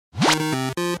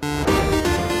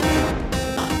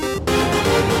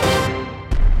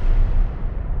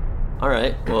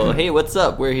right. Well, hey, what's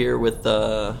up? We're here with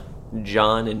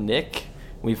John and Nick.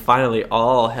 We finally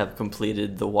all have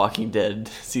completed The Walking Dead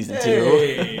Season 2.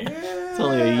 It's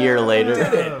only a year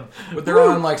later. But they're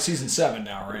on like Season 7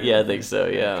 now, right? Yeah, I think so,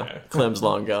 yeah. Okay. Clem's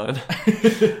long gone.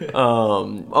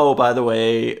 By the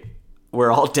way,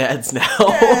 we're all dads now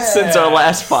since our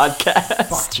last podcast.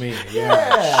 Fuck me,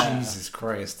 yeah. Jesus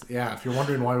Christ. Yeah, if you're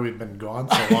wondering why we've been gone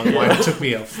so long, why it took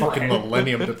me a fucking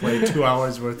millennium to play 2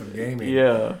 hours worth of gaming.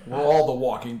 Yeah. We're all The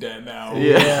Walking Dead now.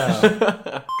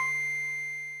 Yeah.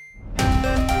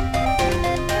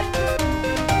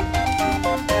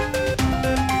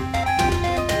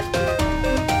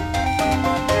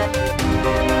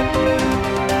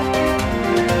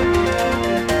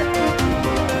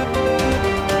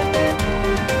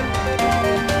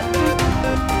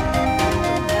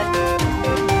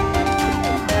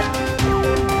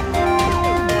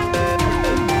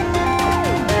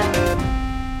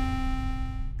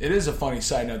 It is a funny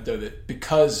side note, though, that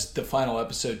because the final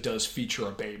episode does feature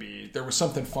a baby, there was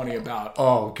something funny about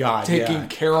taking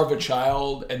care of a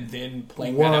child and then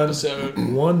playing that episode.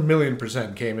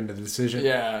 1,000,000% came into the decision.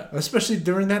 Yeah. Especially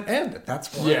during that end.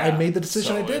 That's why I made the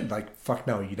decision I did. Like, fuck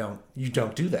no, you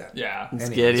don't do that. Yeah. Let's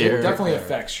get here. It definitely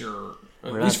affects your...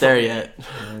 We're not there yet.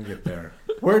 We're going to get there.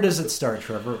 Where does it start,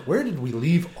 Trevor? Where did we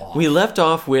leave off? We left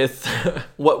off with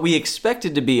what we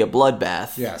expected to be a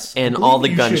bloodbath. Yes. And all the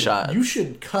gunshots. You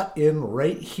should cut in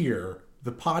right here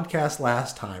the podcast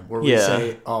last time where we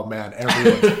say, oh man,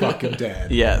 everyone's fucking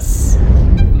dead. Yes.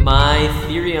 My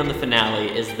theory on the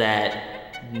finale is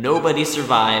that nobody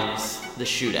survives the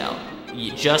shootout.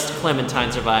 Just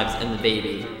Clementine survives and the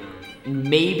baby.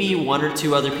 Maybe one or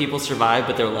two other people survive,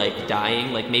 but they're like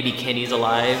dying. Like maybe Kenny's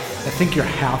alive. I think you're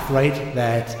half right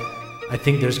that I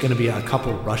think there's going to be a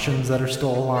couple Russians that are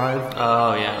still alive.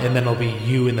 Oh, yeah. And then it'll be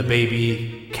you and the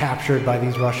baby captured by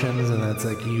these Russians, and that's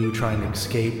like you trying to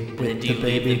escape with and then do you the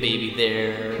baby. leave the baby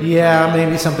there? Yeah,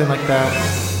 maybe something like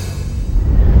that.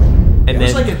 And then,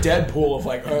 it was like a Deadpool of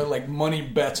like money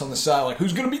bets on the side, like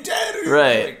who's gonna be dead?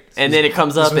 Right. Like, and then it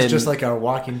comes up and just like our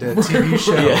Walking Dead TV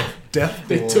show. Death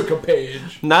They took a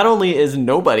page. Not only is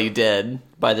nobody dead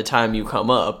by the time you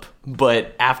come up,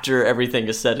 but after everything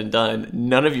is said and done,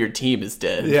 none of your team is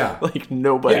dead. Yeah. Like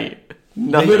nobody.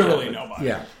 Yeah. Literally nobody.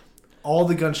 Yeah. All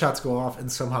the gunshots go off,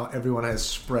 and somehow everyone has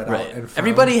spread out. And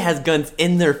everybody has guns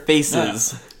in their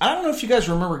faces. I don't know if you guys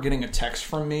remember getting a text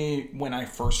from me when I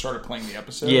first started playing the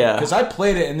episode. Yeah. Because I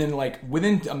played it, and then like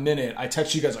within a minute, I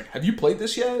texted you guys like, "Have you played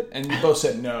this yet?" And you both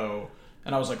said no.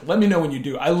 And I was like, "Let me know when you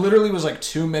do." I literally was like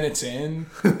 2 minutes in,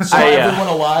 saw everyone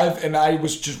alive, and I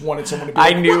was just wanted someone to be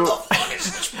like, "What the fuck is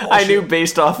this bullshit?" I knew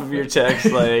based off of your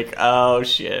text, like, oh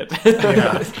shit.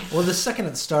 Yeah. Well, the second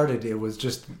it started, it was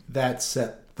just that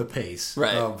set the pace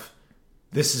of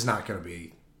this is not going to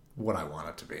be what I want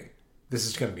it to be. This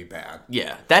is going to be bad.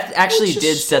 Yeah, that actually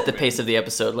did set the pace of the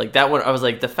episode. Like that one, I was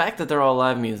like, the fact that they're all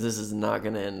alive means this is not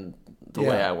going to end the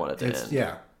way I want it to end.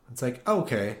 Yeah, it's like,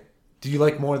 okay, do you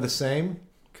like more of the same?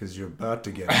 Because you're about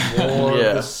to get more of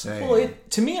the same. Well,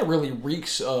 to me, it really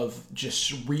reeks of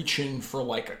just reaching for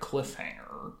like a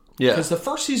cliffhanger. Yeah. Because the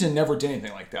first season never did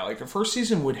anything like that. Like, the first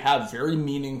season would have very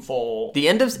meaningful... The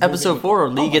end of episode 4,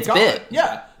 Lee gets bit.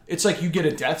 Yeah. It's like you get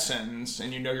a death sentence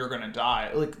and you know you're going to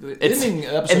die. Like, the ending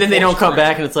of episode and then they don't come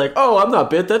back and it's like, oh, I'm not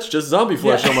bit. That's just zombie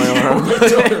flesh on my arm.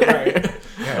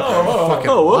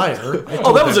 Liar.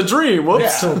 That was a dream.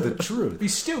 Whoops. I told the truth. Be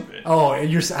stupid. Oh, and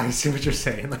I see what you're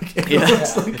saying. Like,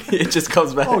 it just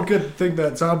comes back. Oh, good thing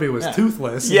that zombie was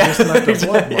toothless. Yeah, and just left a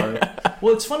blood mark.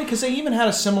 Well, it's funny because they even had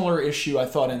a similar issue, I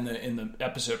thought, in the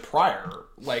episode prior,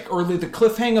 like, or the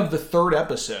cliffhanger of the third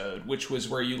episode, which was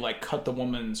where you like cut the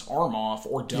woman's arm off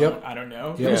or don't. Yep. I don't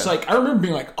know. Yeah. It was like I remember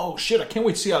being like, "Oh shit, I can't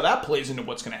wait to see how that plays into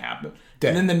what's going to happen." Dead.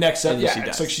 And then the next episode, dies.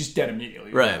 it's like she's dead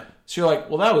immediately. Right. So you're like,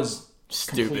 "Well, that was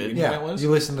stupid." Yeah. pointless. You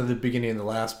listen to the beginning of the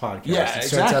last podcast. Yeah, it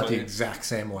starts out exactly. the exact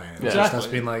same way. Yeah. Just us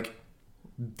being like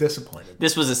disappointed.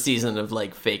 This was a season of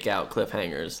like fake out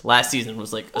cliffhangers. Last season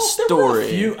was like a story. There were a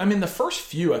few. I mean, the first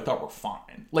few I thought were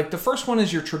fine. Like the first one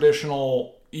is your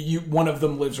traditional. One of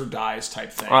them lives or dies type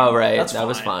thing. Oh, right. That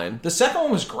was fine. The second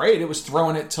one was great. It was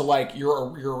throwing it to like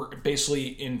you're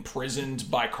basically imprisoned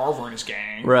by Carver and his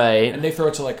gang, right? And they throw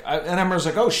it to like, and I was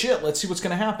like, oh shit, let's see what's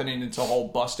going to happen, and it's a whole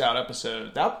bust out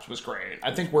episode. That was great.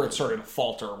 I think where it started to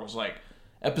falter was like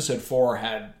episode 4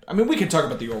 had. I mean, we can talk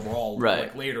about the overall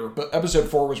like later, but episode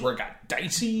 4 was where it got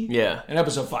dicey. Yeah, and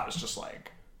episode 5 was just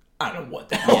like. I don't know what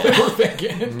the hell they were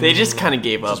thinking. They just kind of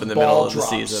gave up in the middle of the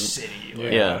season. City.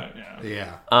 Yeah.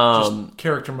 Just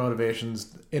character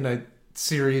motivations in a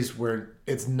series where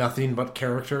it's nothing but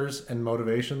characters and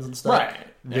motivations and stuff. Right.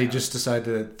 They just decide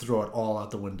to throw it all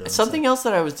out the window. Something else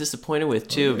that I was disappointed with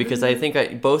too, because I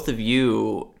think both of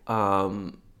you,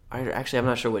 I'm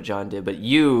not sure what John did, but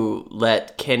you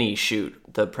let Kenny shoot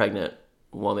the pregnant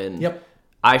woman. Yep.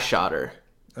 I shot her.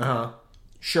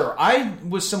 Sure, I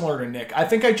was similar to Nick. I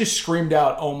think I just screamed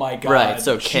out, "Oh my god!" Right,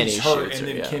 so she's Kenny hurt, shoots and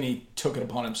her, then yeah. Kenny took it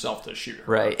upon himself to shoot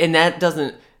her. Right, and that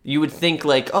doesn't. You would think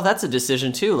like, oh, that's a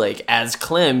decision too. Like as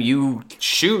Clem, you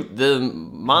shoot the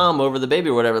mom over the baby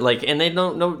or whatever. Like, and they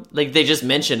don't know. Like they just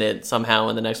mention it somehow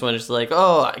in the next one. It's like,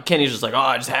 oh, Kenny's just like, oh,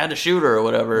 I just had to shoot her or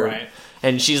whatever. Right.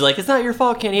 And she's like, it's not your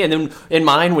fault, Kenny. And then in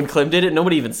mine, when Clem did it,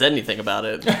 nobody even said anything about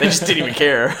it. They just didn't even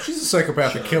care. She's a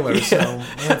psychopathic killer, so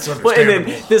that's understandable. Well, and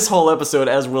then this whole episode,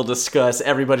 as we'll discuss,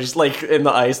 everybody's like in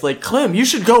the ice, like, Clem, you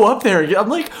should go up there. I'm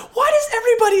like, why does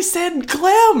everybody send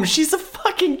Clem? She's a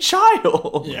fucking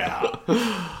child. Yeah.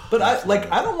 But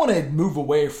I don't want to move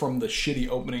away from the shitty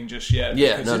opening just yet.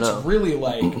 Yeah, because it's really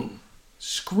like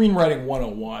screenwriting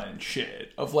 101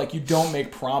 shit of like you don't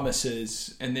make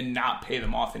promises and then not pay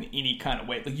them off in any kind of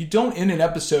way. Like you don't end an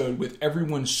episode with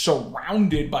everyone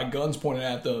surrounded by guns pointed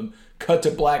at them, cut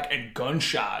to black and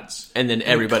gunshots, and then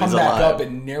everybody's come back alive up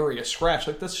and nary a scratch.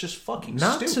 Like that's just fucking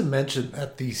Not stupid. to mention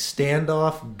that the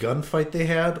standoff gunfight they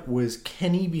had was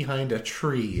Kenny behind a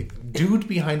tree, dude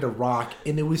behind a rock,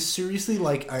 and it was seriously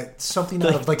like something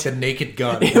out of like the Naked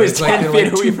Gun. It was 10 they're feet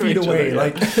like 2 away from feet each away, other,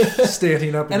 like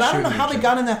standing up and I don't know shooting how each they other.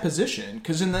 got in that position,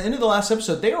 because in the end of the last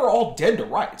episode, they are all dead to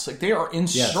rights. Like, they are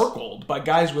encircled by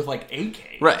guys with, like,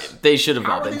 AKs. Right. They should have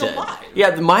How not are been they dead. alive?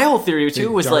 Yeah, my whole theory,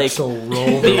 too, was Dark like... Soul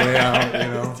rolled the way out, you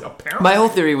know? Apparently. My whole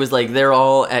theory was like they're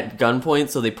all at gunpoint,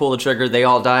 so they pull the trigger, they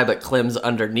all die, but Clem's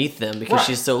underneath them because Right.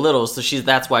 she's so little, so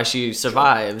that's why she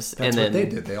survives. That's and then what they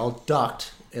did. They all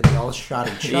ducked, and they all shot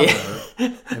each other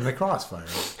in the crossfire.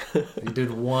 They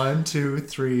did 1, 2,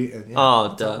 3, and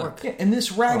Oh, duh. Yeah, and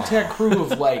this ragtag crew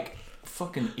of, like,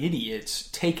 fucking idiots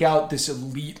take out this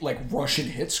elite, like, Russian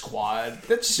hit squad.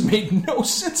 That just made no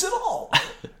sense at all.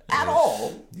 At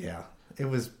all. Yeah, it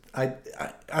was. I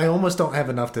almost don't have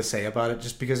enough to say about it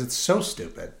just because it's so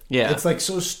stupid. Yeah. It's like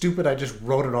so stupid I just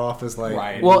wrote it off as like...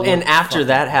 Right. Well, and after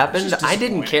that happened, just I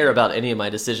didn't care about any of my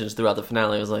decisions throughout the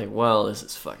finale. I was like, well, this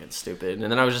is fucking stupid. And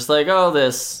then I was just like,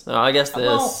 I guess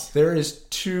this. There is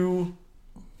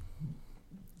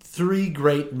 3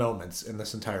 great moments in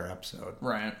this entire episode.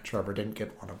 Right. Trevor didn't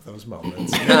get one of those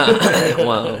moments.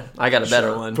 Well, I got a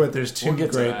better one. But there's 2 We'll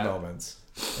get to great that. moments.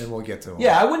 And we'll get to them.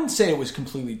 Yeah, I wouldn't say it was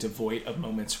completely devoid of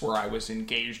moments where I was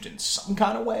engaged in some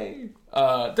kind of way.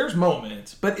 There's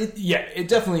moments, but it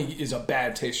definitely is a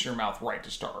bad taste in your mouth right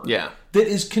to start. Yeah. That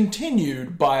is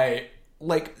continued by,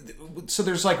 like, so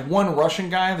there's like one Russian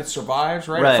guy that survives,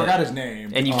 right? Right. I forgot his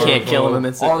name. And you can't kill him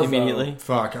Arvo. immediately.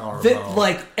 Fuck Arvo. That,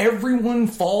 like, everyone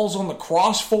falls on the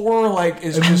cross for, like,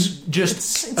 is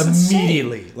just it's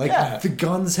immediately. insane. Like, Yeah. the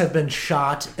guns have been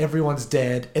shot, everyone's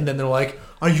dead, and then they're like,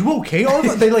 are you okay,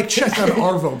 Arvo? They, like, check on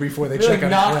Arvo before they check Like, on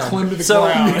knock Clem. Clem to the So-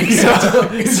 ground.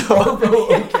 Is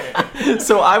Arvo okay?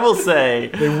 So I will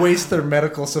say, They waste their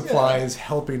medical supplies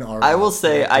helping Arvo. I will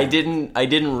say, I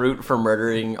didn't root for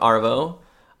murdering Arvo,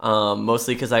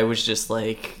 mostly because I was just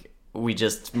like, we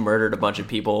just murdered a bunch of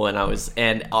people,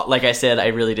 and like I said, I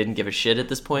really didn't give a shit at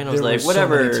this point. I was There like, were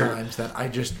whatever. so many times that I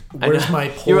just, where's my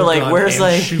pole You were like, gun where's and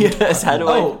like, shoot yes, how button?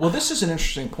 do I? Oh, well, this is an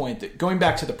interesting point. That going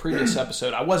back to the previous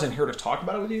episode, I wasn't here to talk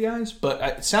about it with you guys, but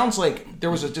it sounds like there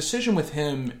was a decision with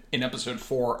him in episode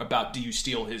 4 about do you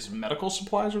steal his medical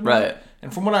supplies or not? Right.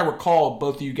 And from what I recall,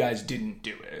 both of you guys didn't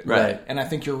do it. Right. And I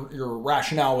think your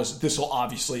rationale was this will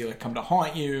obviously like come to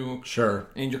haunt you. Sure.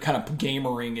 And you're kind of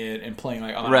gamering it and playing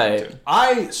like, oh, Right.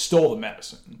 I stole the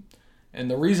medicine. And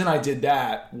the reason I did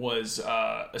that was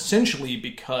essentially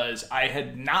because I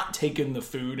had not taken the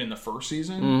food in the first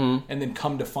season and then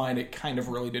come to find it kind of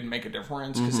really didn't make a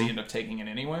difference because they ended up taking it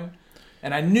anyway.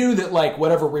 And I knew that like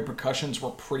whatever repercussions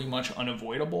were pretty much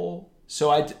unavoidable. So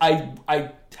I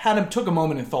took a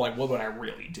moment and thought like, what would I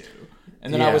really do?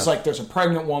 And then I Yeah. was like, there's a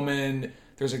pregnant woman.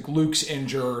 There's like Luke's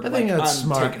injured. I think like, that's I'm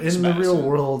smart. taking this In the real medicine.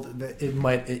 world,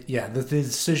 the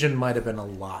decision might have been a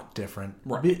lot different.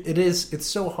 Right. It's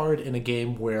so hard in a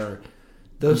game where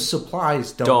those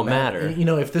supplies don't matter. You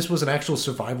know, if this was an actual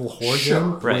survival horde Sure,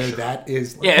 game, right, where sure. that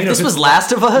is... Yeah, you if know, this it's was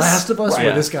Last of Us, Last of Us, Right.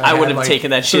 where this guy I would had, have like,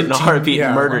 taken that shit in a 13 heartbeat and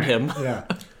yeah, murdered right. him. Yeah.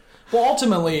 Well,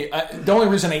 ultimately, the only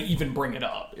reason I even bring it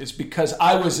up is because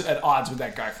I was at odds with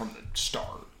that guy from the start.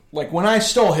 Like, when I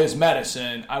stole his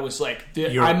medicine, I was like,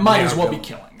 I might as well be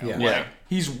killing him. Yeah. Like,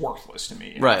 he's worthless to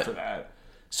me Right. after that.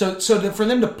 So for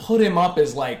them to put him up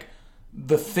as, like,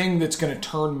 the thing that's going to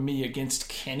turn me against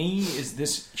Kenny is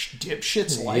this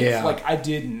dipshit's life. Yeah. Like, I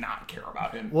did not care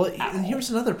about him. Well, here's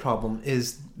another problem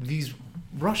is these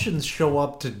Russians show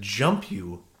up to jump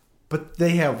you, but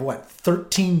they have,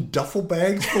 13 duffel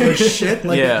bags full of shit,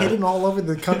 hidden all over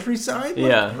the countryside?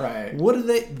 Right. What are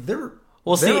they...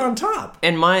 They're on top.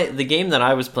 And the game that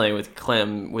I was playing with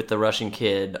Clem, with the Russian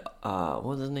kid, what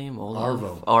was his name?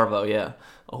 Arvo, yeah.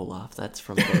 Olaf, that's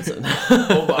from Frozen.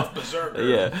 Olaf Berserker.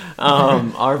 Yeah.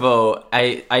 Arvo,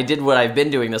 I did what I've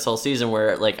been doing this whole season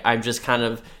where, I'm just kind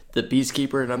of the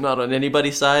peacekeeper and I'm not on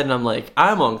anybody's side, and I'm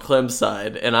I'm on Clem's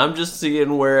side and I'm just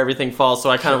seeing where everything falls. So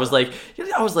I kind of was leave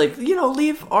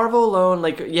Arvo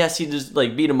alone. Yes, he just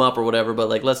beat him up or whatever,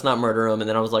 but let's not murder him. And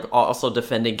then I was also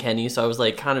defending Kenny, so I was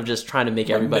kind of just trying to make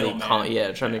everybody calm.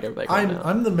 Yeah, trying to make everybody calm down.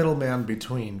 I'm the middleman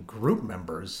between group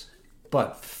members,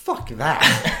 but fuck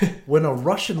that. When a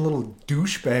Russian little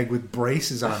douchebag with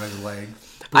braces on his leg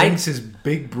brings his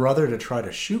big brother to try to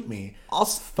shoot me,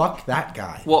 fuck that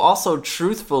guy. Well, also,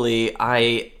 truthfully,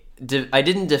 I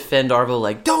didn't defend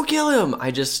Arvo don't kill him.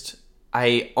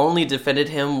 I only defended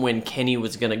him when Kenny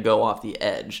was going to go off the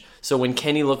edge. So when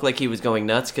Kenny looked like he was going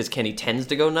nuts, because Kenny tends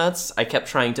to go nuts, I kept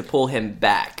trying to pull him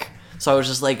back. So I was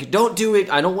just don't do it.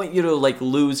 I don't want you to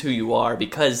lose who you are,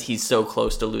 because he's so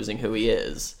close to losing who he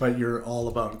is. But you're all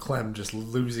about Clem just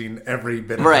losing every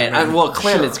bit of right.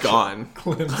 Clem is gone.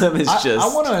 Clem is just...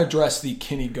 I want to address the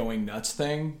Kenny going nuts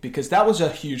thing, because that was a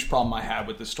huge problem I had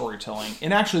with the storytelling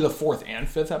in actually the 4th and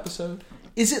 5th episode.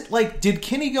 Is it did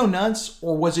Kenny go nuts,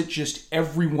 or was it just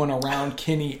everyone around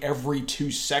Kenny every 2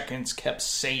 seconds kept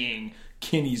saying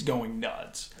Kenny's going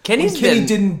nuts? Kenny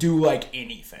didn't do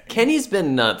anything. Kenny's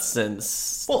been nuts since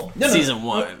season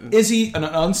 1. Is he an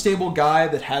unstable guy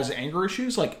that has anger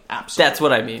issues? Absolutely. That's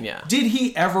what I mean, yeah. Did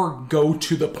he ever go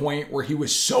to the point where he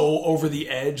was so over the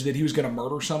edge that he was going to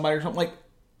murder somebody or something?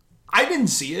 I didn't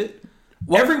see it.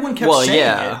 Everyone kept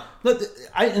saying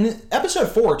it. In episode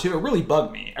 4 too, it really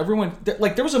bugged me. Everyone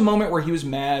there was a moment where he was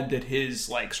mad that his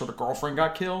sort of girlfriend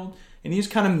got killed, and he's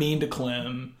kind of mean to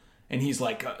Clem, and he's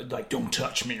don't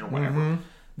touch me or whatever. Mm-hmm.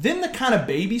 Then the kind of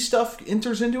baby stuff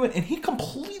enters into it, and he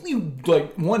completely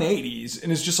 180s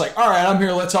and is just all right, I'm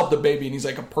here, let's help the baby, and he's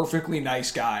a perfectly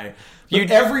nice guy. But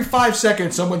every 5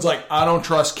 seconds, someone's I don't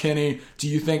trust Kenny. Do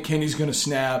you think Kenny's gonna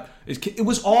snap? It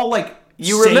was all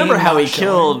you remember how he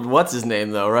killed what's his name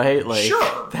though, right?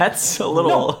 Sure. That's a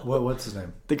little. What's his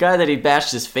name? The guy that he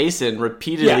bashed his face in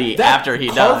repeatedly after he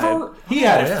died. He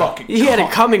had it fucking. He had it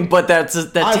coming, but that's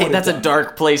a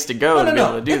dark place to go to be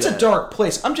able to do that. It's a dark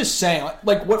place. I'm just saying,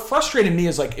 what frustrated me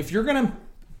is if you're gonna,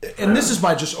 and this is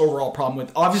my just overall problem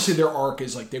with. Obviously, their arc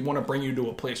is they want to bring you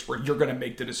to a place where you're gonna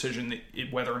make the decision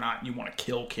that whether or not you want to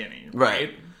kill Kenny,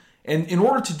 right? And in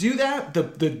order to do that,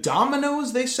 the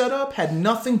dominoes they set up had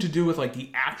nothing to do with the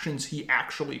actions he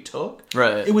actually took.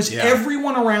 Right. It was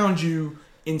everyone around you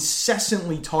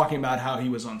incessantly talking about how he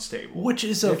was unstable. Which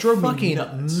is a fucking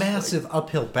massive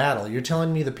uphill battle. You're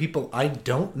telling me the people I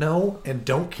don't know and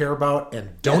don't care about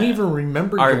and don't even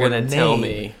remember are going to tell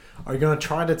me. Are going to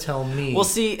try to tell me. Well,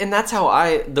 see, and that's how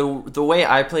the way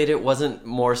I played it wasn't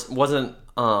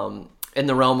in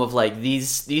the realm of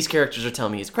these characters are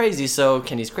telling me he's crazy, so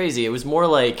Kenny's crazy. It was more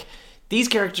these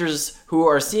characters who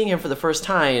are seeing him for the first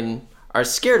time are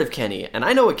scared of Kenny, and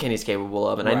I know what Kenny's capable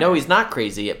of, and I know he's not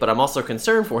crazy, but I'm also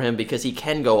concerned for him because he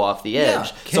can go off the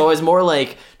edge. So I was more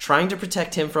trying to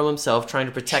protect him from himself, trying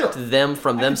to protect them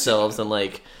from themselves, and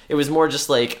it was more just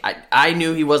I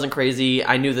knew he wasn't crazy.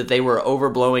 I knew that they were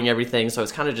overblowing everything, so I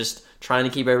was kind of just trying to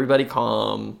keep everybody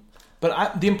calm.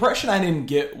 But the impression I didn't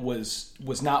get was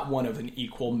not one of an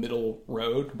equal middle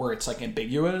road where it's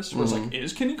ambiguous. Where it's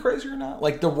is Kenny crazy or not?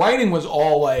 The writing was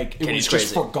all it Kenny's was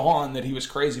just forgone that he was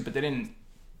crazy, but they didn't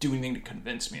do anything to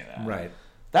convince me of that. Right.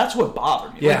 That's what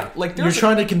bothered me. Yeah. You're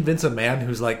trying to convince a man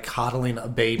who's coddling a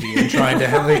baby and trying to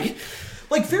have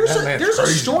there's a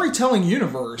storytelling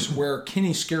universe where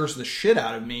Kenny scares the shit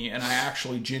out of me, and I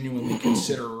actually genuinely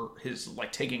consider his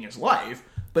taking his life,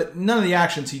 but none of the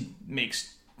actions he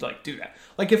makes do that.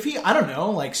 If he, I don't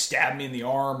know, stab me in the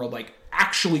arm or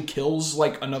actually kills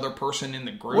another person in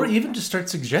the group, or even just start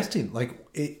suggesting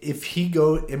if he's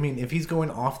going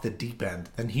off the deep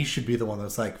end, then he should be the one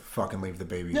that's fucking leave the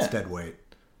baby. It's dead weight.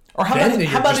 Or how about he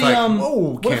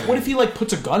what if he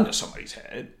puts a gun to somebody's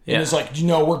head and is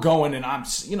we're going, and I'm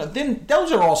then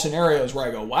those are all scenarios where I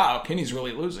go, wow, Kenny's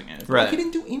really losing it. Right. He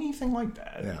didn't do anything like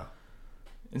that. Yeah.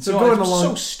 And so going along,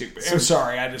 so stupid. I'm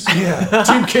sorry, I just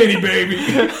Team Kenny, baby,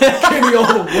 Kenny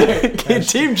all the way.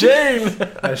 Team Jane.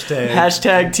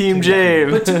 Hashtag Team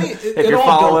Jane. But to me, it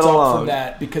all built up from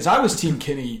that because I was Team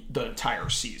Kenny the entire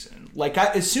season. Like,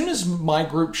 as soon as my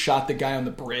group shot the guy on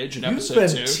the bridge in episode 2...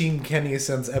 You've been Team Kenny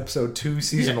since episode 2,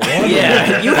 season 1.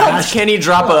 Yeah, you helped Kenny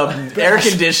drop a air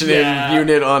conditioning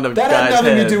unit on a guy's head. That had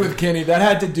nothing to do with Kenny. That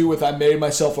had to do with I made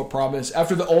myself a promise.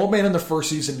 After the old man in the first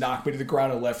season knocked me to the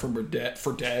ground and left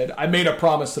for dead, I made a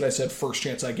promise that I said, first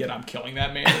chance I get, I'm killing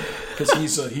that man. Because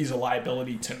he's a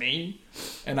liability to me.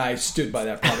 And I stood by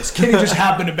that promise. Kenny just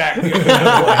happened to back me up in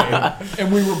that way.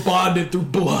 And we were bonded through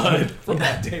blood from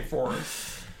that day forward.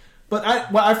 But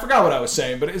I forgot what I was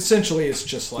saying, but essentially it's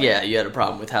just like... Yeah, you had a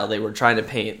problem with how they were trying to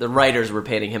paint... The writers were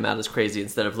painting him out as crazy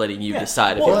instead of letting you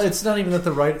decide if well, it's not even that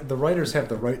the writers have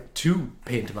the right to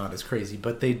paint him out as crazy,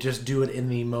 but they just do it in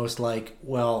the most like,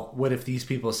 well, what if these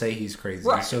people say he's crazy,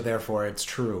 so therefore it's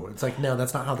true. It's like, no,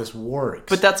 that's not how this works.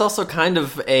 But that's also kind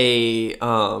of a...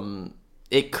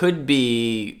 it could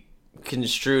be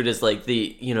construed as like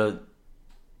the,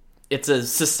 it's a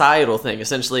societal thing.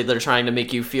 Essentially, they're trying to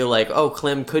make you feel like, oh,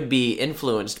 Clem could be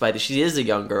influenced by she is a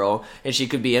young girl, and she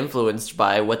could be influenced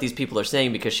by what these people are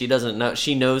saying because she doesn't know.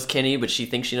 She knows Kenny, but she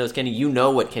thinks she knows Kenny. You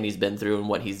know what Kenny's been through and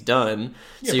what he's done,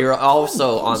 so you're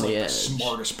also on the edge. The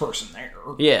smartest person there.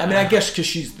 Yeah, I mean, I guess because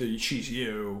she's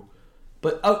you.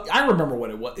 But I remember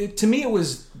what it was. To me, it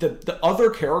was the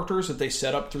other characters that they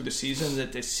set up through the season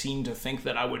that they seemed to think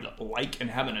that I would like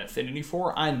and have an affinity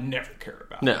for. I never cared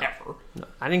about ever. No,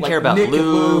 I didn't care about Nick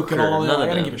Luke and all that. I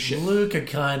didn't give a shit. Luke I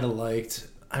kind of liked.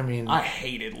 I mean, I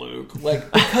hated Luke,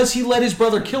 because he let his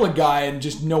brother kill a guy and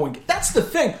just knowing. That's the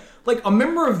thing. Like, a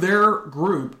member of their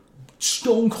group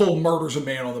stone cold murders a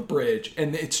man on the bridge,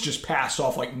 and it's just passed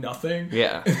off like nothing.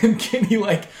 Yeah. And then Kenny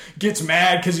gets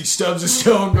mad because he stubs his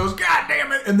toe and goes, "God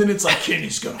damn it!" And then it's like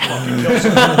Kenny's gonna fucking kill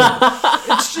someone.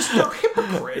 It's just, they're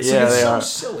hypocrites. Yeah, it's they so are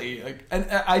silly. And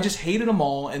I just hated them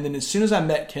all. And then as soon as I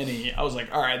met Kenny, I was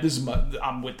like, all right,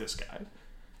 I'm with this guy.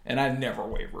 And I never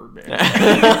wavered, man.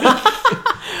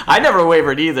 I never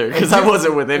wavered either because I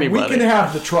wasn't with anybody. We can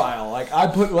have the trial.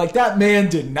 That man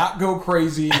did not go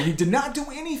crazy. He did not do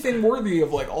anything worthy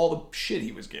of all the shit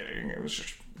he was getting. It was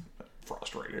just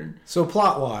frustrating. So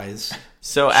plot wise,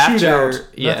 after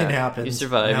nothing happens. You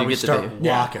survive. Now you we get start to be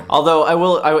walking. Although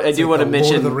I do want to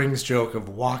mention Lord of the Rings joke of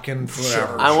walking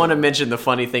forever. I want to mention the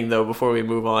funny thing though before we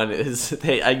move on is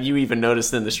you even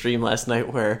noticed in the stream last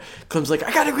night where Clem's like,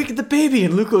 I gotta go get the baby,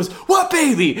 and Luke goes, what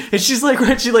baby? And she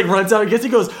runs out and gets it,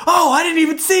 goes, oh, I didn't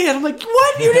even see it. I'm like,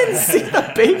 what? You didn't see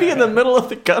the baby in the middle of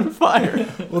the gunfire?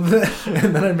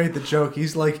 And then I made the joke.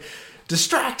 He's like,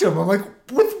 distract him. I'm like,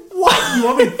 with what? You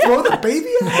want me to throw the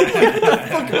baby at him? What the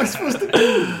fuck am I supposed to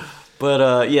do?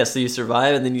 But so you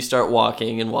survive, and then you start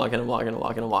walking and walking and walking and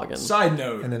walking and walking. Side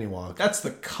note, and then you walk. That's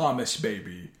the calmest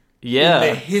baby. Yeah, in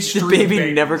the history the baby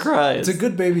of never cries. It's a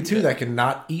good baby too that can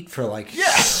not eat for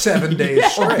 7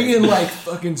 days straight. Or be in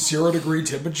fucking 0 degree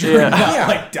temperature and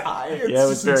not die. It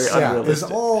was very unrealistic. It's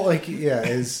all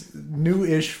as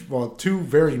new-ish, well, 2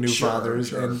 very new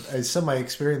fathers and a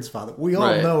semi-experienced father. We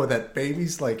all know that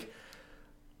babies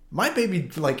my baby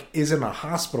is in a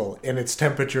hospital and its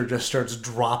temperature just starts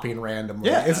dropping randomly.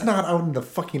 Yeah. It's not out in the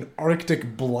fucking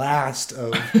Arctic blast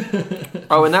of...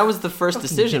 Oh, and that was the first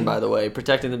decision, by the way,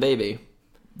 protecting the baby.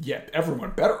 Yeah,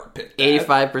 everyone better pick that.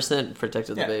 85%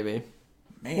 protected the baby.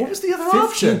 Man, what was the other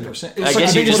option? I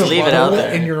guess you just leave it out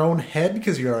there. In your own head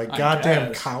because you're a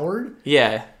goddamn coward?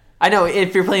 Yeah. I know,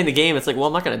 if you're playing the game, it's like, well,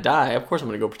 I'm not going to die. Of course I'm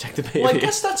going to go protect the baby. Well, I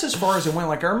guess that's as far as it went.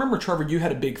 I remember, Trevor, you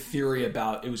had a big theory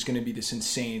about it was going to be this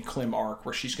insane Clem arc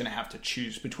where she's going to have to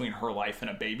choose between her life and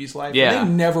a baby's life. Yeah.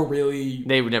 And they never really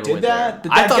went that.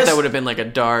 There. I thought that would have been a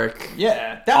dark,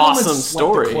 that awesome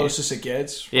story. The closest it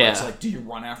gets. Yeah. It's do you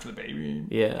run after the baby?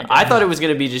 Yeah. I thought it was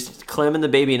going to be just Clem and the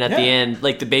baby, and at the end,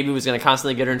 the baby was going to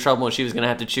constantly get her in trouble, and she was going to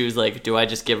have to choose, do I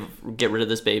just get rid of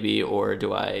this baby, or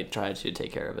do I try to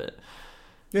take care of it?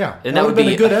 Yeah, and that would have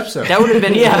been a good episode. That would have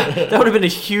been, that would have been a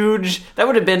huge. That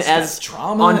would have been as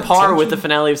drama, on par with the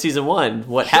finale of season 1.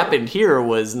 What happened here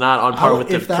was not on par with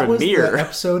the premiere. If that was the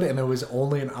episode and it was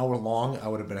only an hour long, I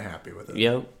would have been happy with it.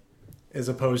 Yep. As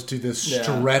opposed to this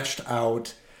stretched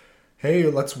out, hey,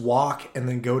 let's walk and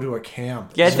then go to a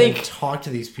camp. Yeah, I think talk to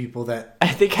these people that. I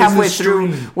think halfway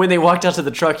through, when they walked out to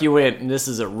the truck, you went, "This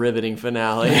is a riveting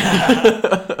finale."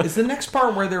 Is the next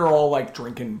part where they're all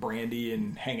drinking brandy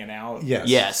and hanging out?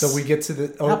 Yes. So we get to the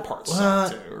that part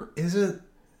sucked too. Is it?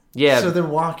 Yeah. So they're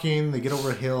walking. They get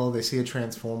over a hill. They see a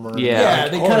transformer. Yeah.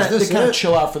 They kind of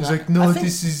chill out for that. He's like, no,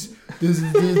 this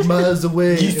is miles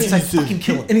away. It's fucking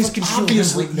killing. And he's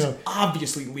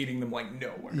obviously leading them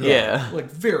nowhere. Yeah.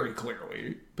 Very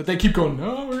clearly. But they keep going,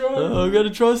 no, we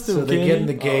gotta trust him. So they get in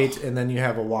the gate, and then you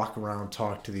have a walk around,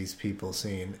 talk to these people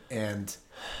scene. And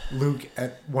Luke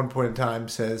at one point in time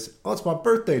says, "Oh, it's my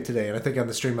birthday today," and I think on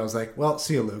the stream I was like, "Well,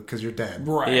 see you, Luke, because you're dead."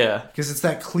 Right. Yeah. Because it's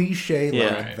that cliche,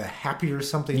 Yeah. like the happier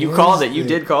something. You is, called it. You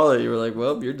did call it. You were like,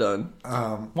 "Well, you're done."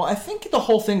 Well, I think the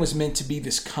whole thing was meant to be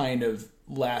this kind of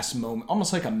last moment,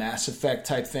 almost like a Mass Effect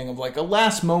type thing of like a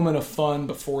last moment of fun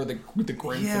before the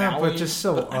great finale. but just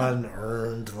so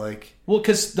unearned. Like, well,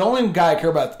 because the only guy I care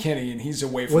about is Kenny, and he's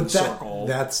away from the circle.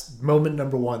 That's moment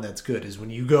number one. That's good is when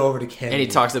you go over to Kenny And he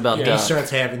talks about and Duck. he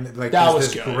starts having like That this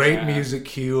was good, great yeah. music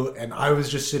cue, and I was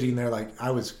just sitting there like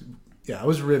I was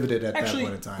riveted at Actually, that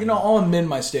point in time. you know, I'll amend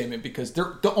my statement because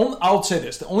I'll say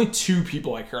this: the only two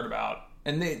people I cared about,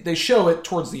 and they show it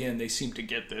towards the end. They seem to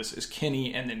get this is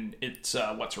Kenny, and then it's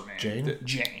what's her name,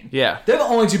 Jane. Yeah. They're the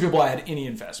only two people I had any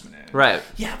investment in. Right.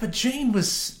 Yeah, but Jane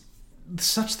was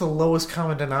such the lowest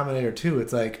common denominator too.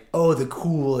 It's like, oh, the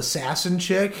cool assassin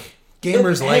chick.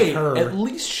 Gamers like her. At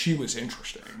least she was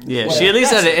interesting. Yeah, Like, she at least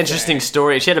that's had an the interesting thing.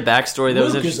 story. She had a backstory that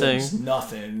was Luke interesting. is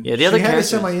nothing. Yeah, the other She had a characters.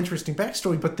 semi-interesting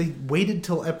backstory, but they waited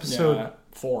till episode Yeah,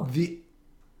 4.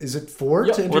 Is it 4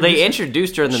 Yep. to Well, they introduce her?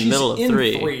 introduced her in the She's middle of in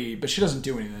 3. 3, but she doesn't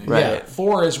do anything. Right. Yeah,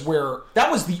 4 is where that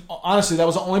was honestly that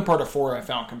was the only part of 4 I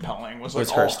found compelling was like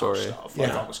Was all her her story. stuff. I Yeah.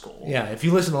 thought was cool. Yeah, if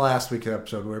you listen to last week's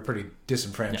episode, we were pretty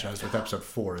disenfranchised with episode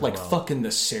 4 as Like well. fucking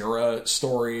the Sarah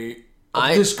story. Of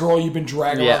I- this girl you've been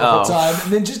dragging Yeah, around the whole oh. time,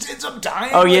 and then just ends up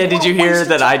dying. Oh yeah, Like, did what you a hear waste of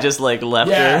that I time. just like left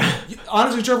Yeah, her?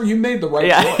 honestly, Trevor, you made the right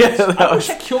Yeah, choice. yeah, that I wish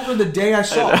was- I killed her the day I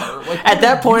saw her. Like, At what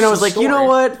that an point, I was abusive like, you know story.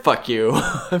 what? Fuck you.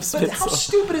 I've But spent how so.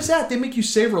 stupid is that? They make you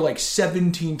save her like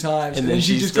 17 times, and then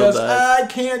she just still goes, dies. "I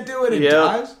can't do it," and Yep.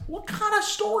 dies. What kind of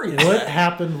story is What that?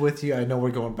 happened with you? I know we're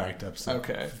going back to episode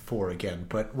Okay. 4 again,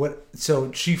 but what?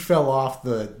 So she fell off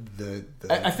the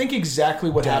I think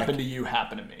exactly what Deck. happened to you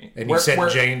happened to me. And you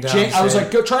sent Jane down, I was said-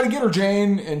 like, go try to get her,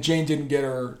 Jane, and Jane didn't get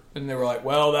her, and they were like,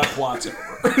 "Well, that plot's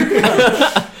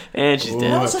over." And she's Ooh.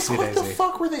 dead. I was like, Whoopsie "What the daisy.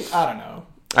 fuck were they?" I don't know.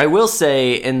 I will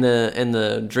say in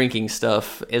the drinking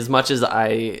stuff, as much as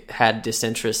I had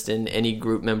disinterest in any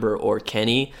group member or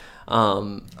Kenny,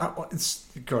 go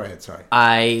ahead. Sorry.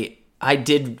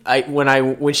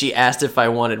 when she asked if I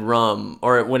wanted rum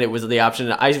or when it was the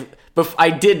option, I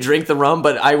did drink the rum,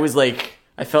 but I was like,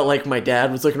 I felt like my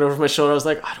dad was looking over my shoulder. I was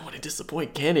like, I don't want to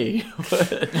disappoint Kenny,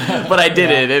 but I did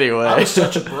it anyway. I was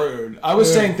such a prude. I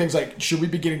was saying things like, "Should we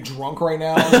be getting drunk right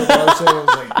now?" That's what I was saying. I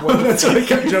was like, what? That's what I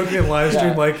kept joking in live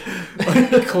stream. Yeah.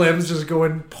 Like Clem's just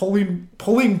going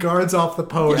pulling guards off the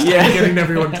post Yeah. and getting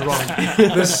everyone drunk.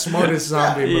 The smartest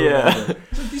zombie move Yeah. ever.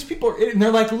 It's like, these people are, and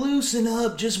they're like, "Loosen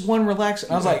up, just one relax."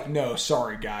 And I was like, "No,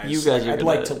 sorry guys, You guys are I'd gonna-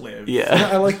 like to live." Yeah.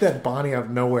 I like that Bonnie out of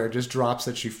nowhere just drops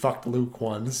that she fucked Luke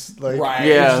once. Like, Right.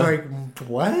 Yeah. it's like,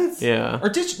 what? Yeah. Or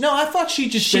did she, no? I thought she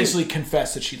just basically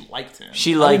confessed that she liked him.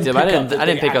 She liked him. I didn't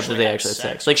pick up that they had actually had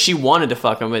sex. Like she wanted to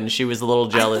fuck him, and she was a little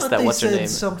jealous I thought that they what's her said name.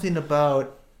 something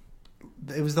about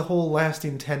it was the whole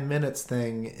lasting 10 minutes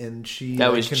thing, and she That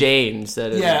like, was Jane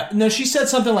said it. Yeah, no, she said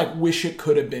something like, "Wish it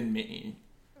could have been me."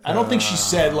 I don't think she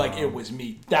said like it was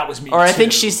me. That was me. Or I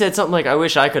think too. she said something like, "I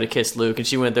wish I could have kissed Luke," and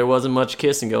she went, "There wasn't much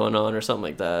kissing going on," or something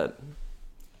like that.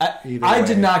 Either I way.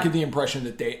 did not get the impression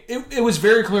that they. It was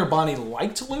very clear Bonnie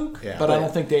liked Luke, Yeah. but I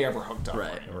don't think they ever hooked up.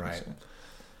 Right, right.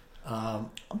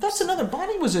 That's another.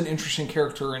 Bonnie was an interesting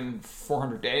character in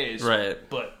 400 Days, Right.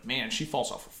 But man, she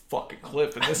falls off a fucking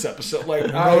cliff in this episode.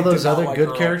 Like All those did not other like good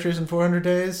her. characters in 400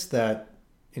 Days that,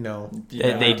 They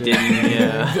didn't.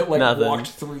 Yeah. that like Nothing. walked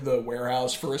through the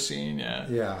warehouse for a scene. Yeah.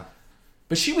 yeah.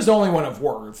 But she was the only one of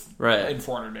worth Right. in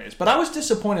 400 Days. But I was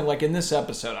disappointed. Like in this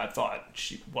episode, I thought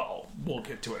we'll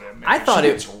get to it in a minute. I thought she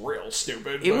it- gets real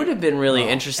stupid. It would have been really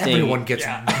interesting. Everyone gets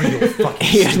Yeah. real fucking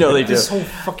Yeah, no, they do. This whole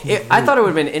fucking I group. thought it would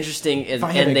have been interesting, if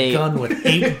I had and a they. gun with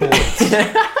 8 bullets.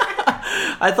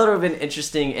 I thought it would have been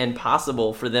interesting and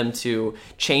possible for them to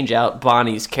change out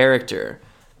Bonnie's character,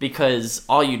 because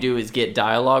all you do is get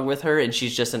dialogue with her, and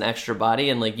she's just an extra body,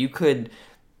 and like you could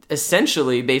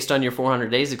essentially, based on your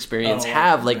 400 Days experience,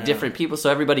 have like different people, so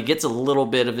everybody gets a little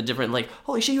bit of a different, like,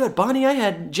 holy shit, you had Bonnie, I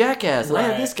had Jackass, and I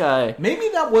had this guy. Maybe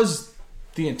that was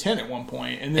the intent at one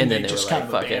point, and then, And then they they just were kind like,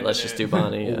 of fuck it, abandoned let's just do it.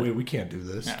 Bonnie. Oh, Yeah, wait, we can't do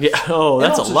this. oh, And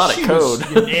that's a also, lot of she code.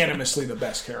 was unanimously the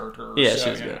best character. Yeah, so, she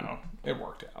was you good. know, it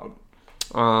worked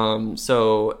out.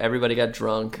 So everybody got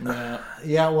drunk. Yeah,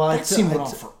 Yeah, well, that scene went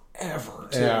on forever.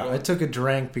 Too. Yeah, I took a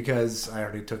drink because I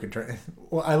already took a drink.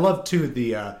 Well, I love too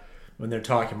the when they're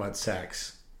talking about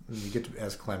sex. And you get to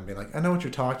ask Clem, be like, "I know what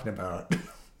you're talking about,"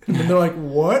 and they're like,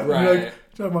 "What?" And you're Right. like,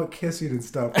 "Talking about kissing and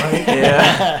stuff." Right?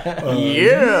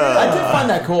 Yeah. I did find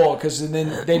that cool because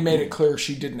then they made it clear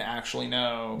she didn't actually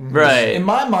know. Right. In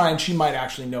my mind, she might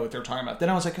actually know what they're talking about. Then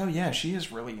I was like, oh yeah, she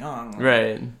is really young.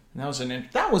 Right. And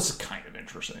that was kind of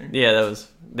interesting. Yeah,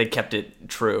 they kept it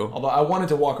true. Although I wanted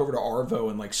to walk over to Arvo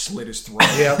and like slit his throat.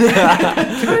 Yeah. Can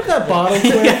I have that bottle,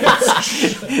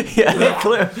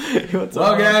 quick? Yeah,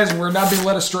 well, guys, we're not being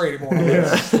led astray anymore.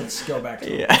 Let's go back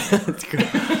to that's good.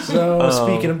 So,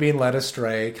 speaking of being led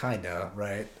astray, kinda,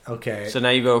 right? Okay. So now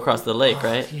you go across the lake,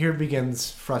 right? Here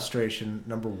begins frustration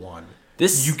number one.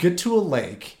 This You get to a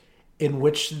lake in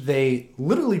which they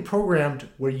literally programmed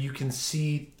where you can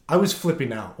see. I was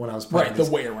flipping out when I was playing the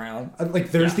way around.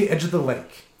 Like, there's the edge of the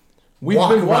lake. We've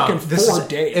been walking 4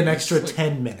 days. An extra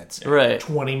 10 minutes. Right.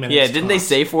 20 minutes. Yeah, didn't they tops.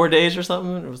 say 4 days or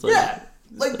something? It was like,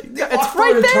 it's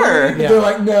right there. They're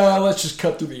like, no, let's just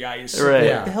cut through the ice. Right.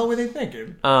 What the hell were they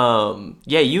thinking?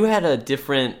 Yeah, you had a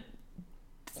different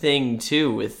thing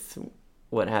too with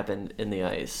what happened in the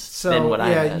ice than what I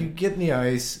had. You get in the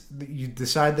ice, you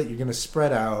decide that you're going to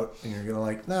spread out, and you're going to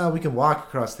like, no, we can walk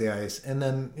across the ice, and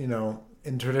then,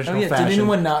 in traditional fashion. Did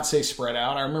anyone not say spread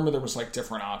out? I remember there was like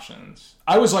different options.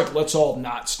 I was like, let's all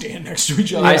not stand next to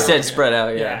each other. I said spread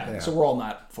out, yeah. So we're all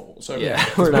not full. So we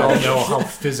all know how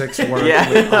physics work.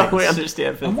 Yeah, we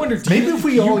understand physics. I wonder, maybe if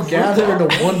we all gather into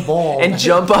one ball and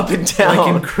jump up and down,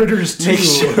 like in Critters 2,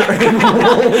 and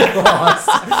roll across.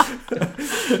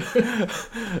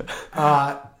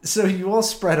 So you all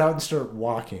spread out and start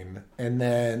walking, and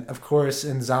then, of course,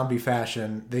 in zombie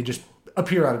fashion, they just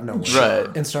appear out of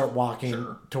nowhere and start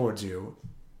walking towards you,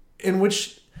 in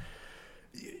which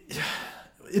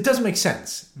it doesn't make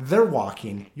sense. They're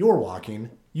walking, you're walking,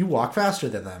 you walk faster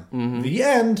than them. Mm-hmm. The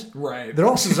end, they're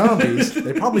also zombies.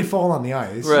 They probably fall on the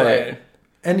ice. Right.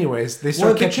 Anyways, they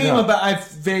start catching up. I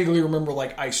vaguely remember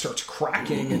like ice starts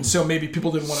cracking, and so maybe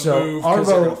people didn't want to move.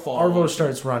 Arvo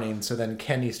starts running, so then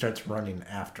Kenny starts running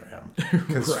after him.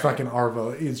 Because fucking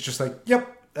Arvo is just like,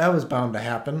 yep, that was bound to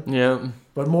happen. Yeah.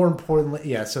 But more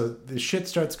importantly, so the shit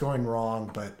starts going wrong,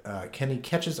 but Kenny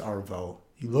catches Arvo.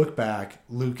 You look back,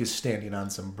 Luke is standing on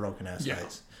some broken-ass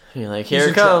ice. You're like, here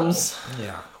it comes.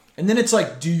 Yeah. And then it's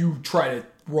like, do you try to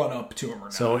run up to him or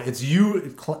not? So it's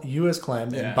you as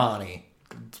Clem, and Bonnie.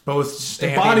 Both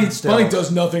standing still. Bonnie does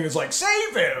nothing. It's like,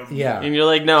 save him! Yeah. And you're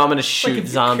like, no, I'm going to shoot like, if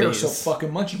zombies. You care so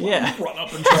fucking much, you run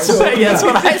up and try to that's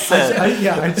what I said.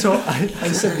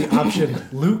 I said the option,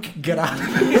 Luke, get out of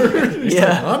here. Like,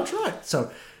 I'm trying.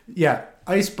 So,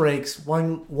 ice breaks,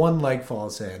 one leg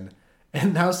falls in,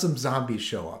 and now some zombies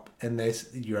show up. And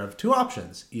you have two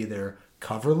options. Either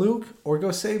cover Luke or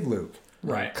go save Luke.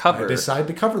 Right. I decide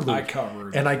to cover Luke. I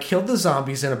covered. And I killed the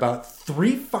zombies in about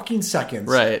 3 fucking seconds.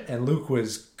 Right. And Luke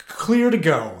was clear to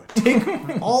go. Take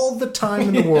all the time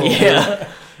in the world. Yeah.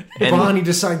 Bonnie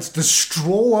decides to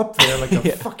stroll up there like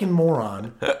a fucking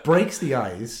moron, breaks the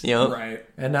ice. Yep. Right.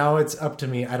 And now it's up to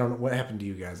me. I don't know what happened to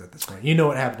you guys at this point. You know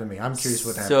what happened to me. I'm curious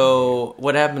what happened. So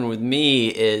what happened with me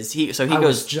is he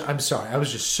goes. I'm sorry. I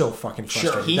was just so fucking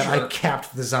frustrated that I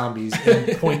capped the zombies in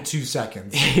 0.2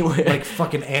 seconds, like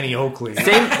fucking Annie Oakley.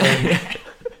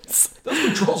 Those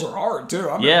controls are hard too.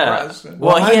 I'm impressed.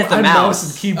 Well, he had the mouse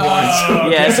and keyboard.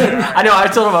 I know. I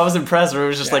told him I was impressed. Where it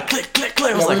was just like click, click,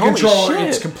 click. I was like, holy shit!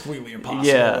 It's completely impossible.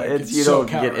 Yeah, like, you don't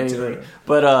get anything.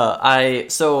 But I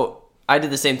did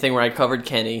the same thing where I covered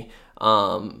Kenny,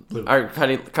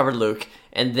 covered Luke,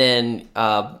 and then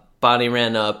Bonnie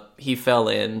ran up. He fell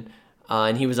in,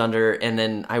 and he was under. And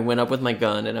then I went up with my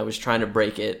gun and I was trying to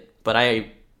break it, but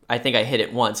I think I hit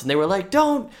it once, and they were like,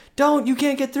 "Don't, you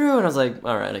can't get through." And I was like,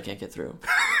 "All right, I can't get through."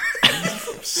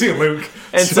 See you, Luke.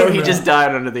 And so he just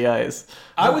died under the ice.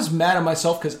 I was mad at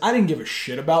myself because I didn't give a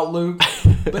shit about Luke.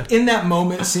 But in that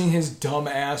moment, seeing his dumb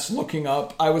ass looking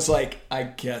up, I was like, I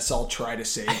guess I'll try to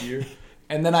save you.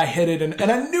 And then I hit it,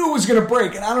 and I knew it was going to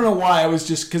break. And I don't know why. I was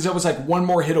just, because it was like one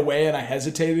more hit away, and I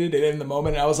hesitated. And in the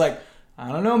moment, I was like,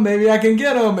 I don't know, maybe I can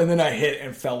get him. And then I hit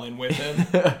and fell in with him.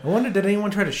 I wonder, did anyone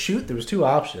try to shoot? There was two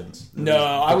options.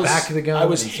 I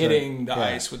was hitting the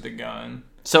ice with the gun.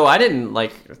 So I didn't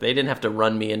they didn't have to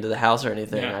run me into the house or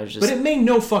anything. Yeah. I was just, but it made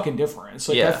no fucking difference.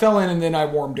 Like I fell in and then I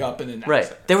warmed up and then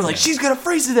they were like, she's gonna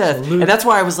freeze to death, and that's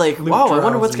why I was like, wow, I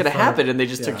wonder what's gonna happen, and they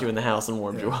just took you in the house and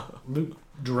warmed you up. Luke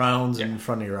drowns in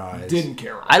front of your eyes. Didn't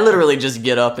care. I literally just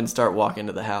get up and start walking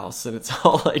to the house, and it's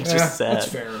all like just sad. That's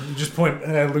fair. You just point,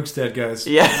 Luke's dead, guys.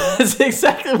 Yeah, that's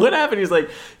exactly what happened. He's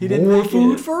like, he didn't more make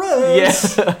food it. for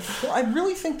us. Yeah. Well, I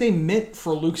really think they meant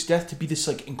for Luke's death to be this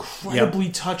like incredibly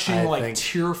touching,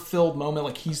 tear-filled moment,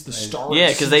 like he's the star. Yeah,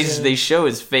 because they show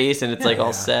his face and it's like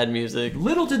all sad music.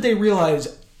 Little did they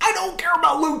realize, I don't care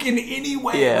about Luke in any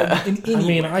way. Yeah.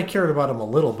 Way. I cared about him a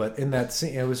little, but in that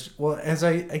scene, it was as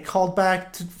I called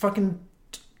back to fucking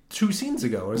 2 scenes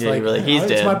ago. It was you were like, he's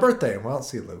dead. It's my birthday. Well,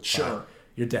 see you, Luke. Sure. Bye.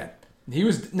 You're dead.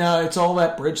 It's all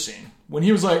that bridge scene. When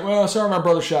he was like, well, sorry, my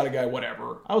brother shot a guy,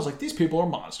 whatever. I was like, these people are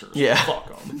monsters. Yeah.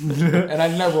 Fuck them. And I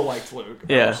never liked Luke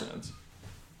ever since.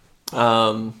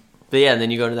 But yeah, and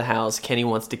then you go to the house. Kenny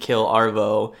wants to kill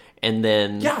Arvo, and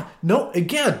then... Yeah, no,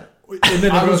 again. And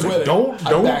then everyone's like, don't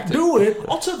do it.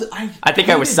 Also, I think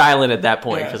I was silent at that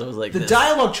point because I was like, the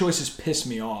dialogue choices pissed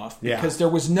me off because there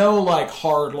was no like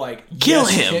hard like kill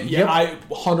him. I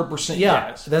 100%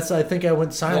 yes. That's I think I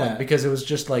went silent because it was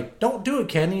just like, don't do it,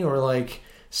 Kenny, or like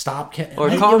stop, Kenny, or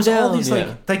calm down. All these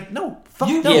like no.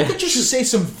 You could just say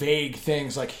some vague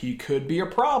things like he could be a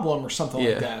problem or something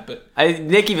like that. But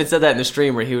Nick even said that in the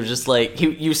stream where he was just like,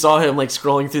 you saw him like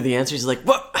scrolling through the answers. He's like,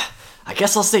 what? I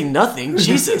guess I'll say nothing.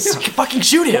 Jesus, fucking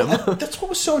shoot him. That's what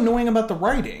was so annoying about the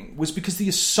writing was because the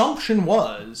assumption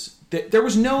was that there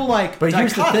was no like. But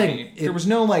here's the thing: there was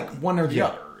no like one or the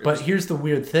other. But here's the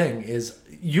weird thing: is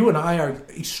you and I are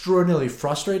extraordinarily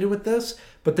frustrated with this,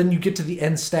 but then you get to the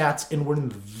end stats and we're in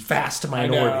the vast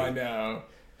minority. I know.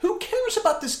 Who cares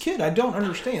about this kid? I don't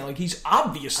understand. Like he's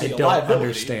obviously a liability. I don't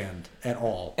understand at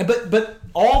all. And but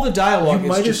all the dialogue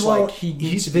is just like he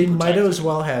needs to be protected. They might as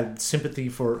well had sympathy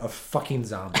for a fucking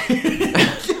zombie.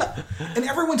 And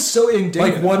everyone's so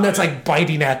indignant. Like one that's like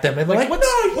biting at them and like what's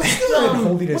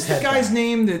holding his head. What's the guy's back.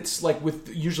 name that's like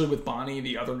usually with Bonnie,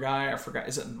 the other guy? I forgot.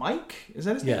 Is it Mike? Is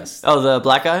that his name? Yes. Oh, the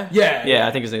black guy? Yeah.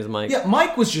 I think his name's Mike. Yeah,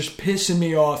 Mike was just pissing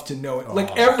me off to know it.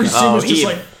 Like every scene was just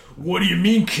like, what do you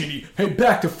mean, Kenny? Hey,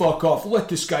 back the fuck off. Let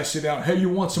this guy sit down. Hey, you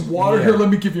want some water? Here, let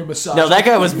me give you a massage. No, that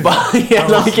guy was let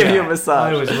me give you a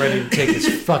massage. I was ready to take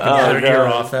his fucking other ear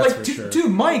off, that's like, for sure. Dude,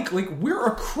 Mike, like, we're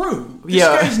a crew. This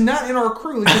guy's not in our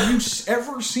crew. Like, have you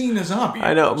ever seen a zombie?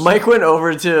 I know. Mike went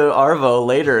over to Arvo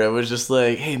later and was just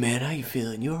like, hey, man, how you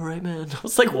feeling? You all right, man? I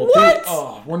was like,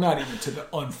 what? We're not even to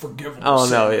the unforgivable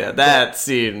scene. No, yeah. That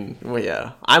scene, well,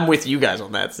 yeah. I'm with you guys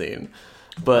on that scene.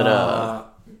 But,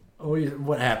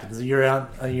 what happens? You're on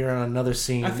another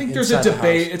scene. I think there's a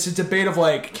debate. It's a debate of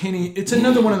like Kenny. It's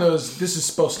another one of those. This is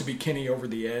supposed to be Kenny over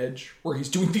the edge, where he's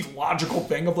doing the logical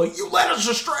thing of like, "You led us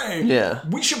astray. Yeah,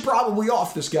 we should probably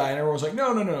off this guy." And everyone's like,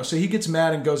 "No." So he gets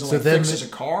mad and goes and fixes a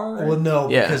car. Right? Well, no,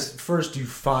 because first you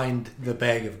find the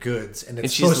bag of goods, and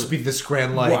it's supposed to be this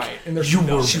grand like, right? And you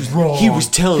were wrong. He was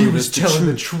telling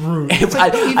the truth.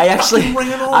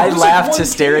 I laughed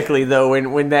hysterically though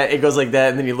when that it goes like that,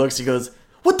 and then he looks, he goes,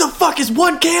 what the fuck is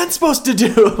one can supposed to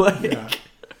do?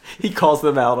 He calls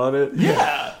them out on it.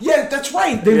 Yeah, that's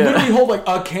right. They literally hold like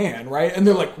a can, right? And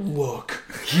they're like, look,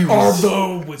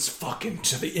 Arvo was fucking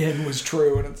to the end was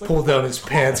true. And it's like, pull down his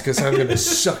pants because I'm going to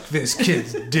suck this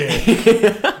kid's dick.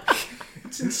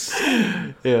 It's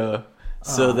insane. Yeah.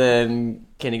 So then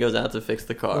Kenny goes out to fix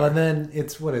the car. Well, and then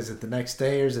it's, what is it, the next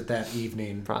day or is it that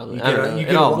evening? Probably.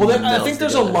 I think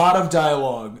there's a lot of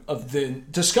dialogue of the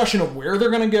discussion of where they're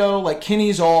going to go. Like,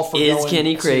 Kenny's all for going. Is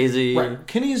Kenny crazy? Right.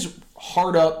 Kenny's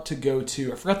hard up to go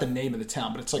to, I forgot the name of the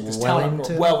town, but it's like this town up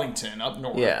north. Wellington, up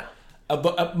north. Yeah.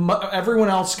 Everyone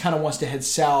else kind of wants to head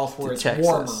south where it's Texas.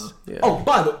 warmer. Yeah. Oh,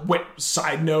 by the way,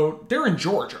 side note, they're in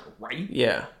Georgia, right?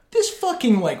 Yeah. This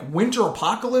fucking like winter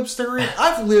apocalypse they're in.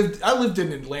 I lived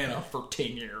in Atlanta for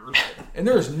 10 years, and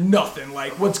there is nothing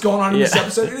like what's going on in this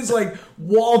episode. It is like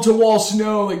wall to wall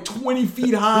snow, like 20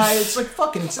 feet high. It's like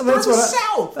fucking. South.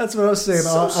 That's what I was saying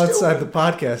outside the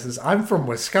podcast. Is I'm from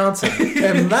Wisconsin,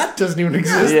 and that doesn't even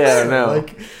exist. Yeah, no.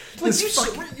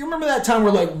 You remember that time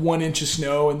where like 1 inch of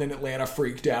snow and then Atlanta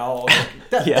freaked out?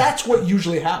 Like, that's what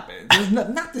usually happens. There's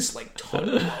not this like ton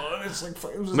of mud. It's like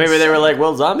maybe they were like,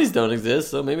 well, zombies don't exist,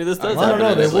 so maybe this does happen. I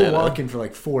don't know. They were walking for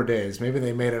like 4 days. Maybe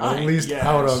they made it at least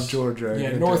out of Georgia.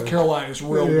 Yeah, North Carolina is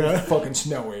real fucking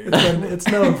snowy. It's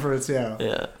known for its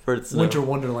for its winter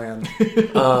wonderland.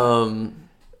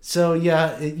 So,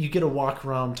 you get a walk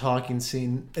around talking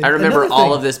scene. I remember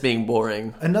all of this being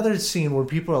boring. Another scene where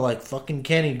people are like, fucking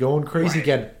Kenny going crazy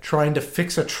again, trying to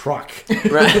fix a truck.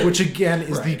 Right. Which, again,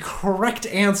 is the correct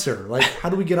answer. Like, how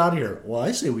do we get out of here? Well,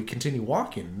 I say we continue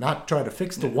walking, not try to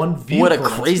fix the one vehicle. What a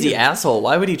crazy asshole.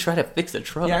 Why would he try to fix a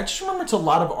truck? Yeah, I just remember it's a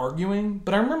lot of arguing,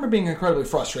 but I remember being incredibly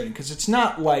frustrating because it's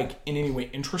not, like, in any way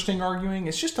interesting arguing.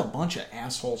 It's just a bunch of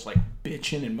assholes, like,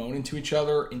 bitching and moaning to each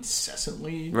other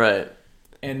incessantly. Right.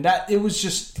 And it was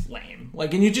just lame.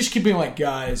 Like, and you just keep being like,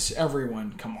 guys,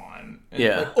 everyone, come on.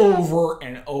 And like, over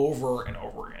and over and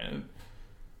over again.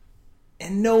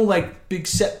 And no, like, big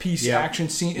set piece action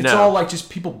scene. It's all, like,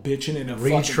 just people bitching in a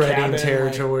fucking cabin. Retreading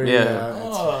territory.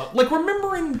 Like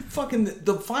remembering fucking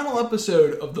the final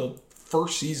episode of the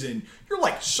first season, you're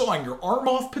like sawing your arm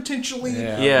off potentially.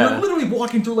 Yeah. You're literally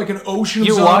walking through like an ocean of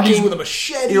zombies with a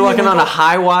machete. You're walking on a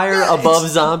high wire above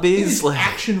zombies. It's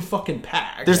action fucking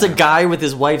packed. There's a guy with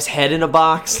his wife's head in a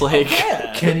box. Like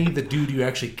Kenny, the dude you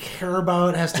actually care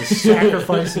about, has to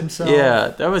sacrifice himself. Yeah,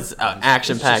 that was an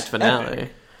action-packed finale.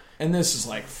 Epic. And this is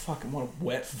like fucking what a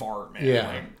wet fart, man. Yeah.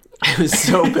 Like, It was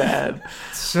so bad.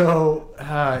 So,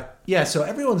 so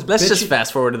everyone's Let's bitching. just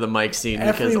fast forward to the Mike scene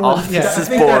because Everyone- all of yeah, this I is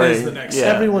think that boring. is the next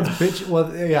Everyone's bitch.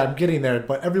 Well, yeah, I'm getting there,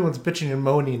 but everyone's bitching and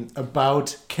moaning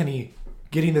about Kenny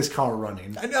getting this car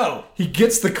running. I know. He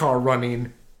gets the car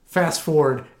running. Fast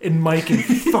forward, and Mike and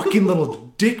fucking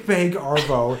little dickbag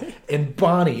Arvo and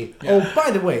Bonnie. Yeah. Oh,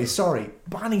 by the way, sorry,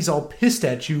 Bonnie's all pissed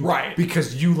at you, right?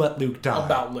 Because you let Luke die.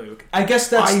 About Luke, I guess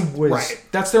that's right.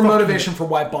 That's their motivation for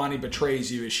why Bonnie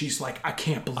betrays you. Is she's like, I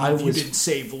can't believe you didn't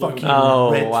save Luke.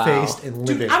 Red-faced and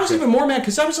livid. Dude, I was even more mad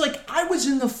because I was like, I was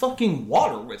in the fucking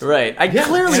water with him. Right. I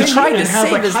clearly tried to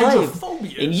save his life,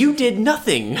 and you did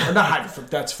nothing. Or not hydrophobia.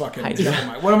 That's fucking.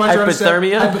 What am I trying to say?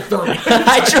 Hypothermia.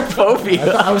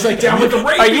 Hydrophobia. I was like, down with the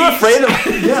rabies. Are you afraid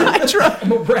of? Yeah,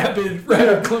 I'm a rabid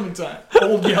Clementine.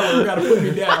 Old Yeller, gotta put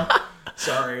me down.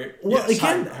 Sorry. Well,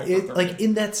 again, like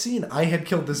in that scene, I had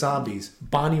killed the zombies.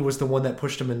 Bonnie was the one that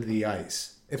pushed them into the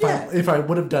ice. If I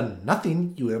would have done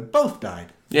nothing, you would have both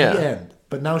died. Yeah. The end.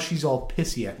 But now she's all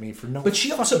pissy at me for no. But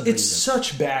she also, it's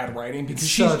such bad writing because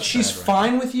she's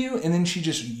fine with you, and then she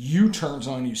just U-turns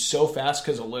on you so fast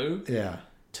because of Luke. Yeah.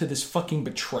 To this fucking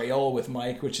betrayal with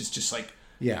Mike, which is just like.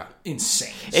 Yeah,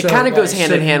 insane. It kind of goes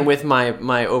hand in hand with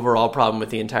my overall problem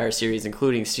with the entire series,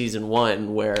 including season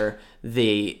 1, where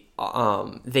they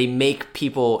make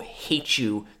people hate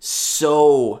you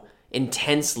so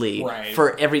intensely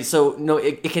for every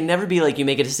it can never be like you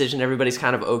make a decision, everybody's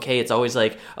kind of okay. It's always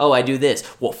like, oh, I do this,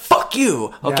 well fuck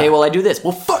you, okay, well I do this,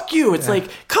 well fuck you. It's like,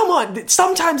 come on,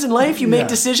 sometimes in life you make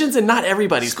decisions and not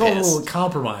everybody's pissed. A little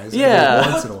compromise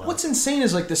once in a while. What's insane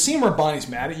is like the scene where Bonnie's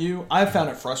mad at you, I found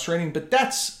it frustrating, but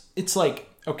it's like,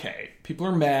 okay, people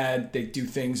are mad, they do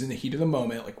things in the heat of the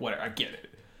moment, like whatever, I get it.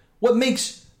 What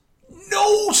makes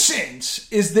no sense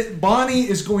is that Bonnie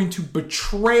is going to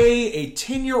betray a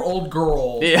 10-year-old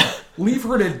girl, leave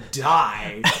her to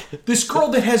die. This girl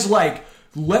that has like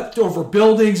leapt over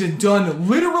buildings and done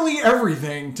literally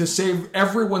everything to save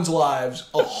everyone's lives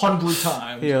 100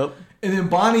 times. Yep. And then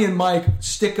Bonnie and Mike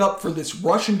stick up for this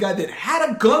Russian guy that had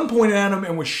a gun pointed at him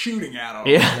and was shooting at him.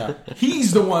 Yeah.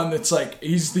 He's the one that's like,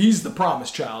 he's the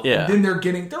promised child. Yeah. And then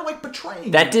they're like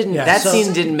betraying that him.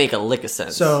 Scene didn't make a lick of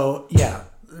sense. So, yeah,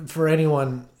 for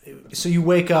anyone, so you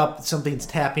wake up, something's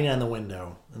tapping on the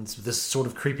window. And it's this sort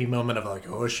of creepy moment of like,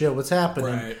 oh shit, what's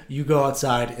happening? Right. You go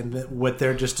outside and what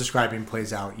they're just describing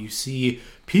plays out. You see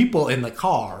people in the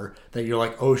car that you're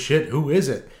like, oh shit, who is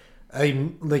it?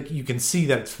 Like you can see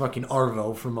that it's fucking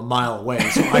Arvo from a mile away.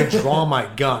 So I draw my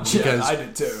gun because I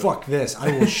did too. Fuck this.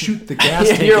 I will shoot the gas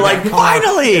tank. You're like,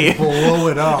 finally, and blow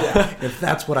it up if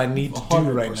that's what I need to do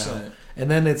right now.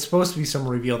 And then it's supposed to be some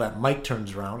reveal that Mike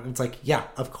turns around and it's like, yeah,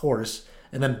 of course.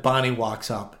 And then Bonnie walks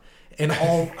up. And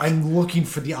I'm looking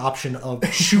for the option of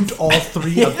shoot all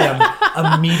 3 of them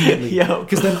immediately.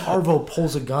 Because then Arvo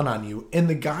pulls a gun on you. And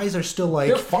the guys are still like...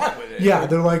 They're fine with it. Yeah,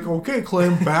 they're like, okay,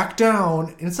 Clem, back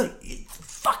down. And it's like,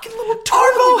 fucking little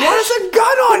Arvo has a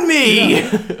gun on me!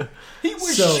 Yeah. He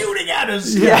was shooting at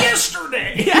us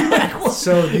yesterday.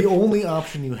 So the only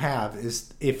option you have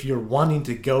is, if you're wanting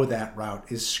to go that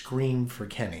route, is scream for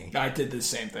Kenny. I did the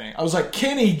same thing. I was like,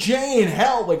 Kenny, Jane,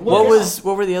 help! Like, what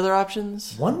were the other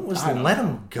options? One was let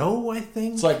him go, I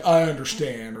think. It's like, I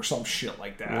understand, or some shit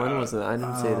like that. One was I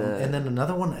didn't say that. And then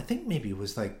another one, I think maybe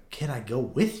was like, can I go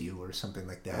with you, or something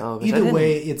like that. Oh, either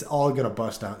way, it's all gonna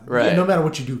bust out. Right. No matter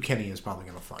what you do, Kenny is probably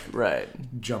gonna find. Right.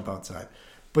 Jump outside.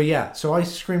 But yeah, so I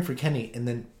scream for Kenny, and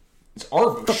then it's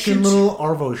Arvo fucking little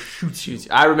Arvo shoots you.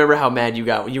 I remember how mad you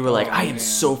got. You were like, I am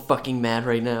so fucking mad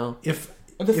right now. If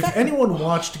anyone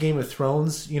watched Game of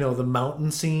Thrones, you know, the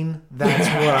mountain scene, that's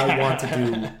what I want to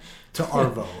do to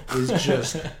Arvo, is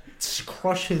just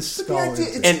crush his skull. And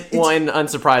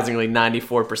unsurprisingly,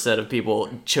 94% of people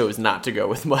chose not to go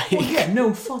with Mike. Well, yeah,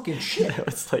 no fucking shit.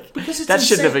 It's like, because that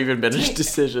shouldn't have even been a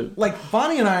decision. Like,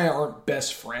 Bonnie and I aren't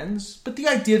best friends, but the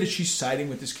idea that she's siding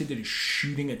with this kid that is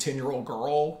shooting a 10-year-old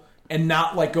girl and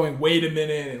not, like, going, wait a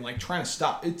minute, and, like, trying to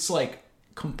stop, it's, like,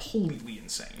 completely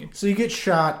insane. So you get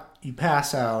shot, you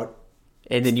pass out,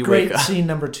 and then you wake up. Great scene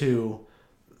number 2.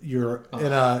 You're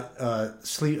in a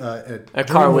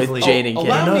car with Jane and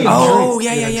Kenny.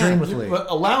 Dream with Lee.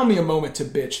 Allow me a moment to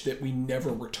bitch that we never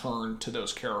return to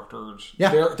those characters. Yeah,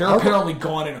 they're apparently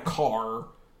gone in a car.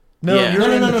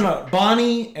 No.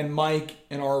 Bonnie and Mike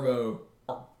and Arvo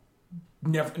are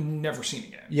never seen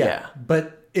again. Yeah.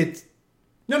 But it's...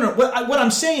 No. What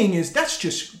I'm saying is that's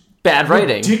just bad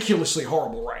writing, ridiculously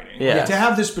horrible writing. Yeah. To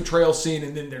have this betrayal scene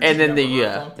and then they're and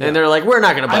they're like, we're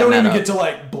not going to. I don't even get to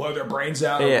like blow their brains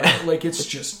out. Yeah. Like it's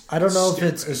just. I don't know stupid.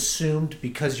 if it's assumed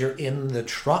because you're in the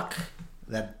truck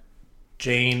that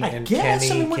Jane and guess,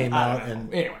 Kenny came out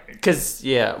and anyway. Because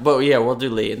we'll do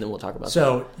Lee and then we'll talk about.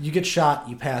 So you get shot,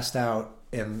 you passed out,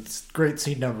 and it's great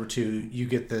scene number 2. You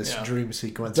get this dream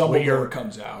sequence. Dumbledore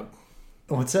comes out.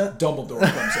 What's that? Dumbledore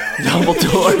comes out.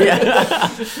 Dumbledore, yeah.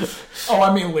 Oh,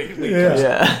 I mean Lee.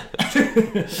 Yeah.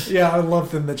 Yeah, I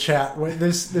loved in the chat.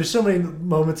 There's so many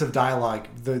moments of dialogue.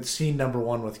 The scene number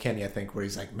 1 with Kenny, I think, where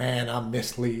he's like, "Man, I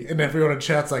miss Lee," and everyone in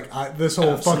chat's like, "This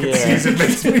whole fucking season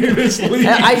makes me miss Lee."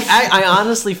 I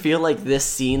honestly feel like this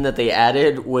scene that they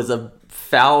added was a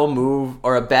foul move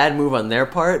or a bad move on their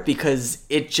part because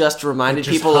it just reminded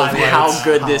people of how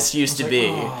good this used to be.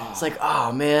 It's like,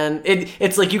 oh man,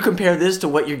 it's like you compare this to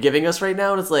what you're giving us right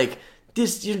now, and it's like,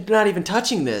 this, you're not even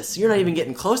touching this. You're not even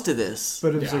getting close to this.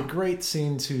 But it was a great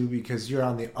scene too because you're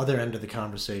on the other end of the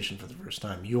conversation for the first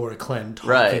time. You're Clem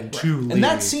talking to Lee. And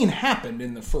that scene happened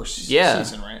in the first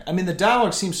season, right? I mean, the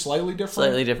dialogue seems slightly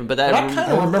different. But that I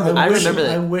kind of remember. I remember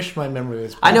that. I wish my memory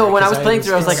was. I know when I was playing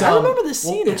through, I was like, I remember this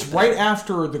scene. It's right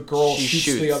after the girl shoots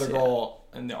the other girl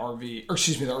in the RV, or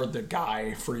excuse me, or the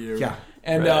guy for you. Yeah.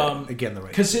 And again, the right.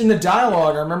 Because in the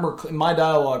dialogue, I remember in my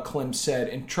dialogue, Clem said,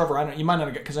 and Trevor, I know you might not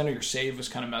have, because I know your save was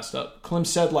kind of messed up. Clem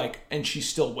said like, and she's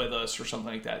still with us or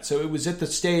something like that. So it was at the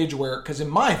stage where, because in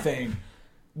my thing,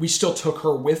 we still took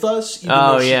her with us, even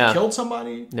though she killed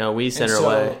somebody. No, we sent her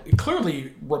away. It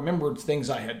clearly remembered things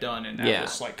I had done, and that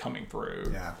was like coming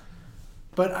through. Yeah.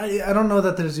 But I don't know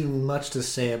that there's even much to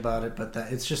say about it, but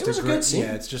that it's just a good scene.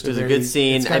 Yeah, it's just it was a good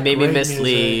scene. It made me miss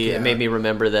Lee. It made me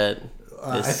remember that.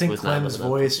 I think Clem's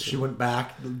voice, she went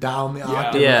back down the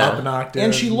octave, up an octave.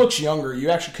 And she looks younger.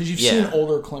 You actually, because you've seen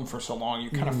older Clem for so long,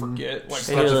 you kind of forget. Like,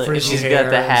 and she's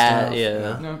got the hat,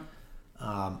 yeah,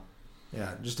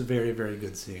 just a very, very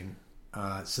good scene.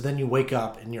 So then you wake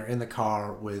up and you're in the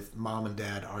car with mom and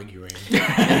dad arguing.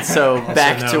 And so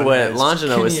back to what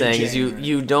Longino was saying is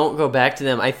you don't go back to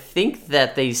them. I think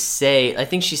that I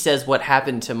think she says what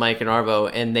happened to Mike and Arvo,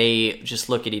 and they just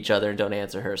look at each other and don't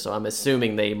answer her. So I'm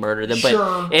assuming they murdered them.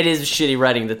 Sure. But it is shitty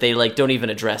writing that they like don't even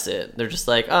address it. They're just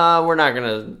like, we're not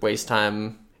gonna waste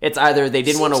time. It's either they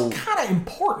didn't want to. It's kind of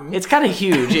important. It's kind of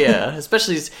huge, yeah.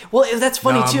 Especially, that's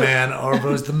funny too. Man,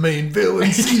 Arvo's the main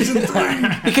villain season 3.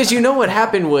 Because you know what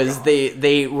happened was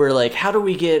they were like, how do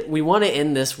we want to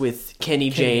end this with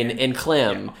Kenny, Jane, and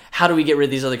Clem? Yeah. How do we get rid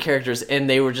of these other characters? And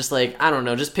they were just like, I don't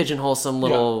know, just pigeonhole some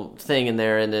little thing in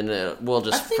there, and then we'll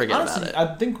just forget about it.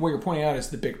 I think what you're pointing out is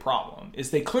the big problem.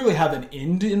 Is they clearly have an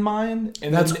end in mind,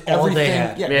 and that's all they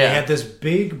had. Yeah. They had this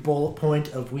big bullet point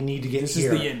of we need to get here. This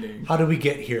is the ending. How do we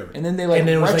get here? And then they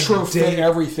retrofit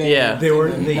everything. Yeah, they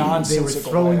were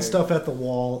throwing stuff at the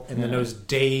wall, and then it was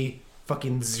day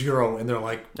fucking 0, and they're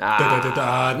like,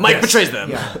 Mike betrays them.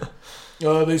 Yeah.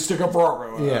 They stick up for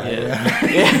Arvo.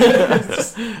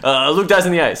 Luke dies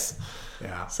in the ice.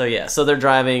 Yeah. So they're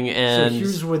driving, and so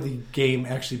here's where the game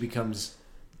actually becomes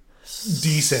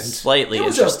decent, slightly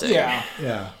interesting.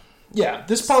 Yeah,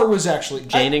 this part was actually...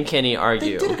 Jane and Kenny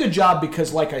argue. They did a good job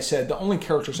because, like I said, the only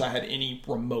characters I had any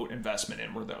remote investment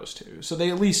in were those two. So they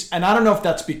at least... And I don't know if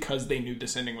that's because they knew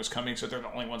this ending was coming, so they're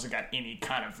the only ones that got any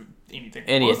kind of anything.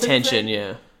 Any attention,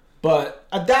 yeah. But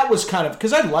that was kind of...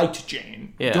 Because I liked Jane.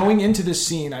 Yeah. Going into this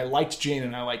scene, I liked Jane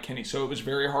and I liked Kenny, so it was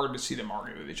very hard to see them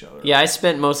argue with each other. Yeah, I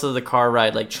spent most of the car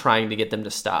ride like trying to get them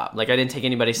to stop. Like I didn't take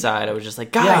anybody's side. I was just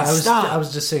like, guys, stop. I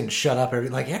was just saying, shut up.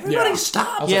 Everybody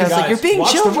stop. Yeah, it's like, you're being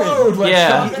children. Road,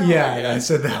 I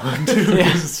said that one too.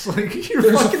 It's like, you're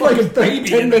There's fucking like a baby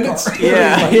 10 minutes.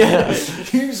 Yeah.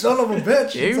 You son of a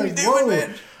bitch. It's like, whoa.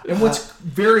 And what's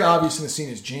very obvious in the scene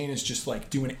is Jane is just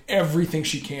like doing everything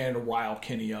she can to rile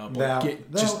Kenny up.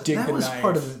 Just dig the knife. That was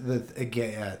part of the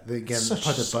part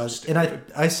that buzzed. And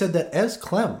I said that as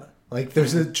Clem. Like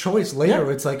there's a choice later.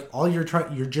 Yeah. It's like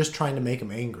you're just trying to make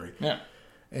him angry. Yeah.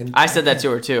 And I said that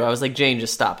to her too. I was like, Jane,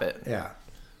 just stop it. Yeah.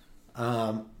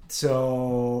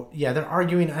 So yeah, they're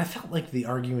arguing. I felt like the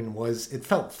arguing it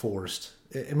felt forced.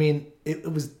 I mean,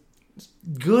 it was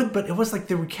good, but it was like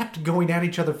they were kept going at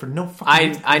each other for no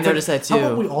fucking... I noticed that too. How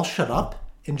about we all shut up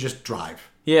and just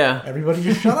drive? Yeah. Everybody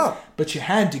just shut up. But you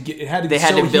had to get... They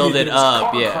had to build it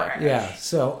up, Yeah,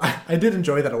 so I did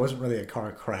enjoy that it wasn't really a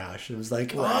car crash. It was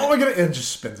like, oh, we're gonna... And it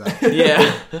just spins out.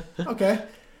 Yeah. Okay.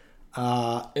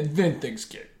 And then things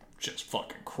get just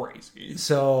fucking crazy.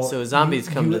 So zombies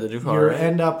come to the car, right? You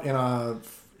end up in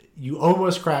you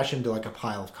almost crash into like a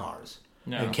pile of cars.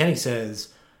 No. And Kenny says...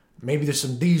 maybe there's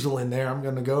some diesel in there. I'm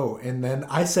going to go. And then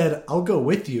I said, I'll go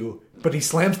with you. But he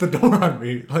slams the door on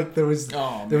me. Like there was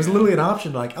literally an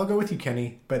option like, I'll go with you,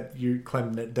 Kenny. But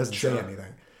Clem doesn't say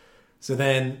anything. So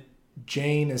then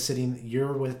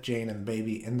you're with Jane and the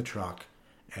baby in the truck.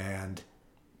 And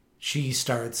she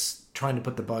starts trying to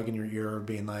put the bug in your ear,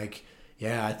 being like,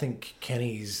 yeah, I think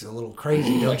Kenny's a little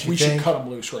crazy, don't like, you we think? should cut him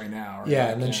loose right now. Right? Yeah,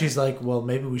 and then she's like, well,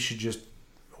 maybe we could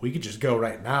just go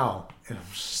right now. And I'm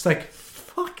just like,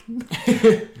 fuck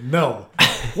no.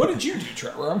 What did you do,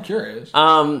 Trevor? I'm curious.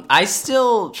 I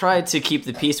still tried to keep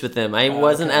the peace with him. I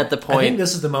wasn't at the point. I think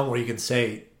this is the moment where you can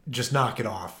say, just knock it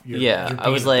off. You're I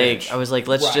was like,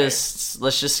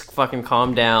 let's just fucking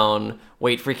calm down.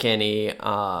 Wait for Kenny.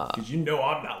 Because you know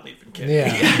I'm not leaving Kenny.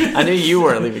 Yeah. I knew you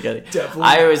weren't leaving Kenny. Definitely.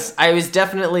 I was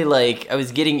definitely like, I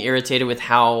was getting irritated with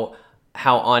how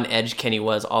on edge Kenny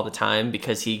was all the time,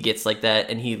 because he gets like that,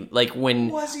 and he like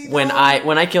when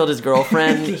I killed his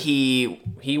girlfriend, he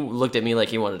looked at me like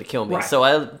he wanted to kill me. Right. So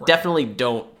I definitely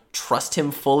don't trust him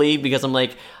fully, because I'm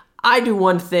like, I do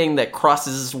one thing that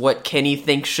crosses what Kenny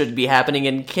thinks should be happening,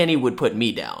 and Kenny would put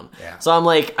me down. Yeah. So I'm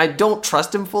like, I don't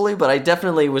trust him fully, but I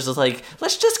definitely was just like,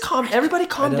 let's just everybody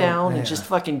calm down and just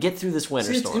fucking get through this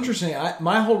winter storm. It's interesting.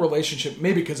 My whole relationship,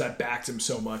 maybe because I backed him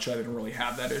so much, I didn't really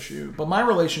have that issue. But my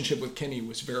relationship with Kenny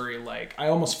was very like, I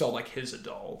almost felt like his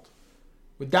adult.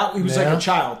 Without, he was like a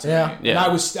child to me. And I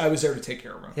was there to take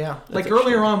care of him. Yeah. Like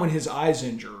earlier on when his eye's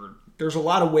injured, there's a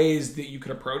lot of ways that you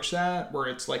could approach that, where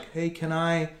it's like, hey, can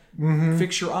I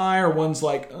fix your eye? Or one's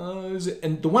like,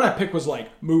 and the one I picked was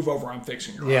like, move over, I'm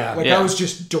fixing your eye. Like I was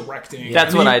just directing.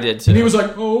 That's what I did too. And he was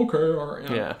like, oh, okay. Or,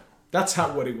 yeah. That's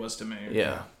what he was to me.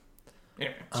 Yeah.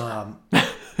 Anyway,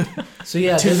 so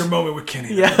yeah, tender moment with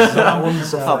Kenny. Yeah.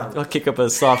 I'll kick up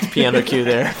a soft piano cue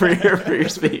there for your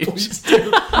speech.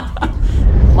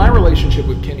 My relationship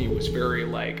with Kenny was very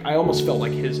like, I almost felt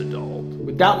like his adult.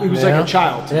 Without, he was like a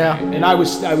child to me. And I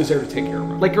was there to take care of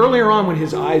him. Like earlier on when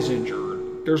his eye's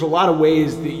injured, there's a lot of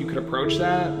ways that you could approach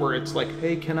that, where it's like,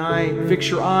 hey, can I fix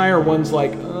your eye? Or one's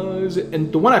like,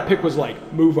 and the one I picked was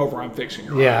like, move over, I'm fixing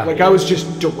your eye. Like I was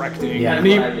just directing. Yeah.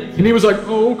 And he was like,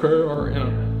 oh, okay.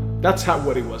 Or, that's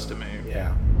what he was to me.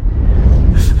 Yeah.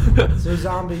 So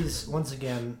zombies, once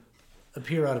again,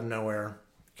 appear out of nowhere.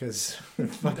 Because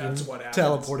that's what happens.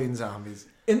 Teleporting zombies.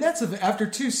 And that's the thing. After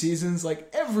 2 seasons, like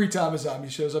every time a zombie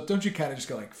shows up, don't you kind of just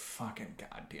go like, fucking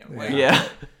goddamn. Like, yeah.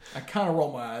 I kind of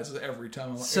roll my eyes every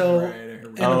time. I'm like, so,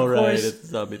 right, it's a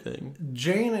zombie thing.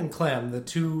 Jane and Clem, the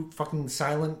 2 fucking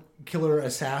silent killer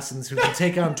assassins who can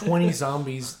take on 20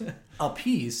 zombies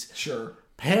apiece. Sure.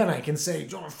 Panic and say,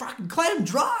 oh, fucking Clem,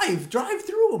 drive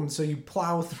through them. So you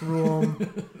plow through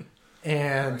them.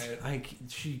 And like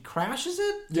she crashes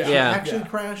it? Yeah. She actually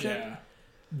crash it?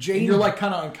 Jane, and you're like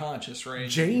kind of unconscious, right?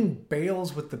 Jane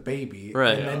bails with the baby.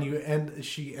 Right. And then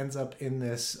she ends up in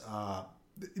this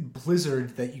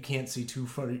blizzard that you can't see too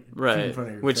far in front of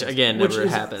your Which face. again never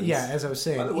happens. Yeah, as I was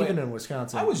saying, even in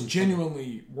Wisconsin. I was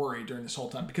genuinely worried during this whole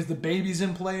time because the baby's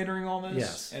in play during all this.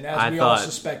 Yes. And as we all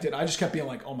suspected, I just kept being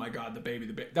like, oh my God, the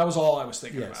baby. That was all I was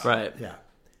thinking about. Right. Yeah.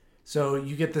 So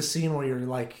you get the scene where you're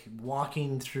like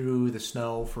walking through the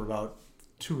snow for about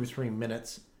 2 or 3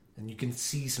 minutes, and you can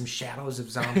see some shadows of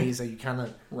zombies that you kind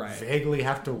of vaguely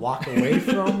have to walk away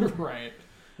from. Right.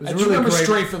 It was I really remember great.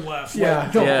 strafe and left. Yeah.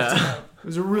 Like, yeah. It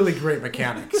was a really great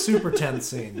mechanic. Super tense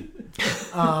scene.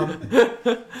 And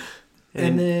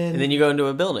then you go into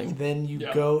a building. Then you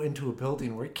go into a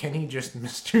building where Kenny just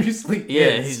mysteriously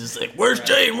is. He's just like, "Where's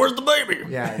Jane? Where's the baby?"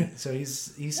 Yeah. So he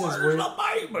says, "Where's the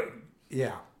baby?"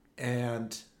 Yeah.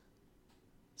 And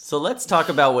so let's talk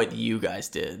about what you guys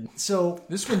did. So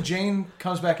this is when Jane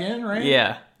comes back in, right?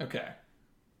 Yeah. Okay.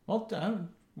 Well,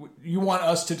 you want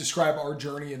us to describe our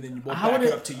journey, and then we'll back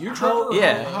it up to you, Trevor?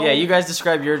 Yeah. You guys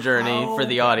describe your journey for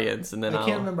the audience, and then I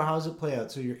can't remember how does it play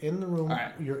out. So you're in the room.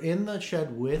 Right. You're in the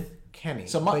shed with Kenny,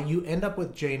 but you end up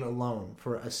with Jane alone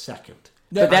for a second.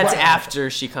 But that's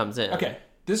after she comes in. Okay.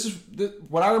 This is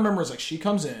what I remember is like she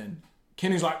comes in.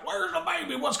 Kenny's like, "Where's the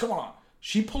baby? What's going on?"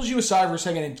 She pulls you aside for a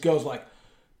second and goes like,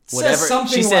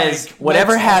 She says,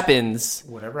 "Whatever happens,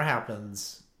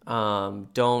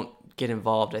 don't get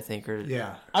involved." I think, or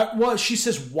she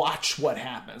says, "Watch what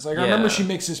happens." Like I remember, she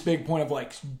makes this big point of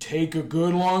like, take a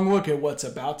good long look at what's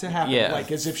about to happen,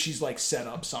 like as if she's like set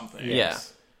up something. Yeah,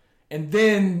 and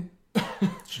then.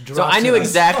 So I knew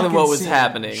exactly what was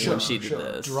happening when she did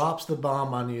this. Drops the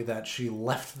bomb on you that she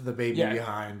left the baby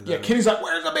behind. Yeah, Kenny's like,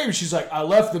 "Where's the baby?" She's like, "I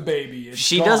left the baby." It's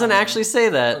she gone. Doesn't actually say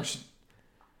that.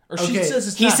 Or she says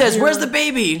it's he not says, here. "Where's the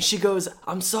baby?" And she goes,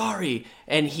 "I'm sorry."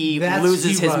 And he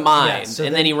loses his mind,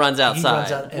 and then he runs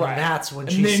outside. And that's when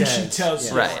she says, she tells,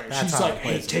 she's like,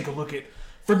 "Hey, take a look at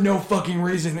for no fucking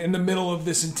reason in the middle of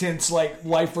this intense like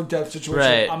life or death situation.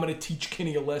 Right. I'm gonna teach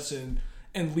Kenny a lesson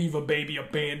and leave a baby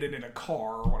abandoned in a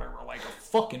car or whatever, like a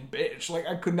fucking bitch. Like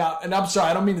I could not. And I'm sorry,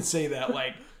 I don't mean to say that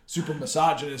like super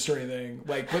misogynist or anything.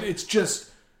 Like, but it's just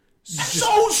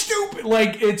so stupid.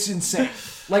 Like it's insane.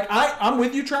 Like I'm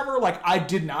with you, Trevor. Like I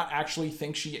did not actually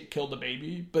think she had killed the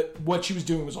baby, but what she was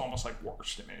doing was almost like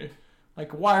worse to me.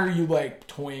 Like, why are you like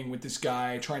toying with this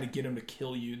guy, trying to get him to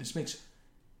kill you? This makes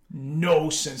no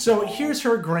sense. So here's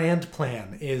her grand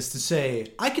plan, is to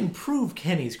say, I can prove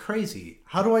Kenny's crazy.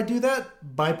 How do I do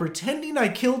that? By pretending I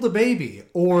killed a baby,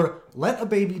 or let a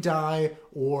baby die,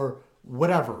 or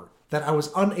whatever, that I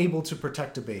was unable to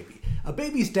protect a baby. A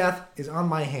baby's death is on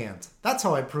my hands. That's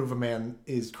how I prove a man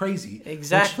is crazy.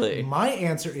 Exactly. Which my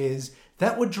answer is,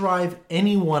 that would drive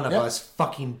any one of us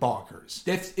fucking bonkers.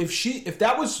 If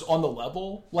that was on the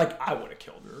level, like, I would have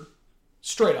killed her.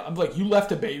 Straight up. I'm like, you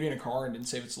left a baby in a car and didn't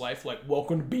save its life. Like,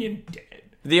 welcome to being dead.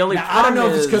 The only I don't know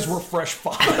if it's because we're fresh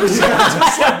fathers.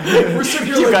 We're sitting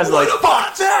here you guys what like,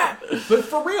 fuck that? But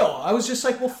for real, I was just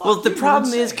like, well, fuck. Well, the you,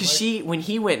 problem you're is because insane. when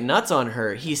he went nuts on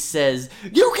her, he says,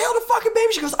 "You killed a fucking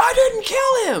baby." She goes, "I didn't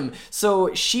kill him."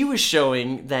 So she was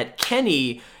showing that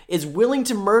Kenny is willing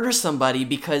to murder somebody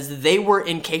because they were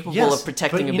incapable of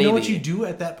protecting a baby. But you know what you do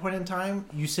at that point in time?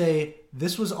 You say,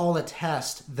 this was all a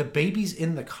test. The baby's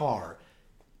in the car.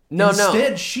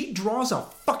 Instead, she draws a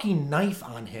fucking knife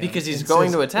on him. Because he's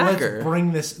going to attack her.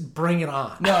 Bring it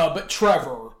on. No, but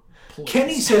Trevor... Please.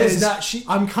 Kenny says,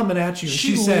 I'm coming at you.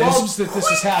 She says, loves that this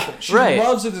has happened. She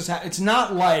loves that this happened. It's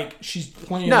not like she's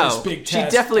playing this big test.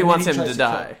 She definitely wants him to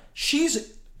die.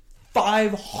 She's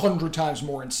 500 times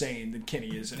more insane than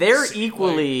Kenny is. They're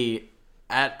equally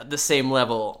at the same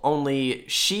level, only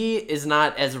she is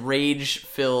not as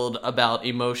rage-filled about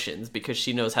emotions because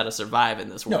she knows how to survive in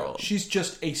this world. No, she's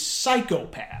just a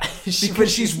psychopath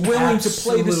because she's willing to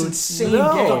play this insane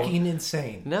game. Fucking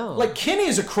insane. No. Like, Kenny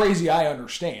is a crazy, I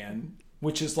understand,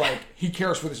 which is like, he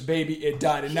cares for this baby, it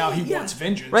died, and now he wants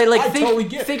vengeance. Right, like, totally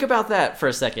get it. Think about that for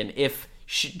a second. If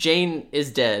Jane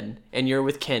is dead and you're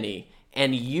with Kenny,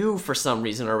 and you, for some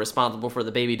reason, are responsible for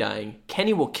the baby dying,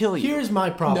 Kenny will kill you. Here's my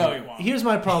problem. No, he won't. Here's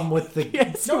my problem with the...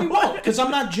 No, he won't, because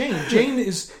I'm not Jane. Jane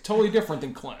is totally different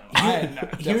than Clem.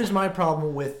 Here's my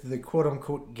problem with the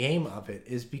quote-unquote game of it,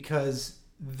 is because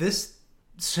this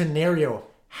scenario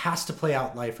has to play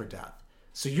out life or death.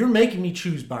 So you're making me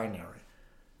choose binary.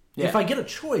 Yeah. If I get a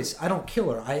choice, I don't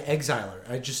kill her. I exile her.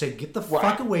 I just say, get the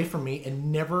fuck away from me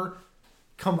and never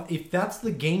come... If that's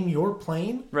the game you're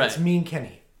playing, it's me and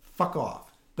Kenny. Fuck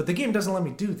off. But the game doesn't let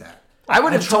me do that. I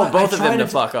would have told both of them to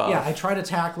fuck off. Yeah, I try to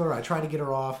tackle her. I try to get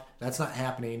her off. That's not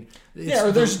happening.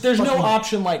 Or there's no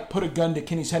option like put a gun to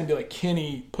Kenny's head and be like,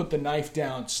 Kenny, put the knife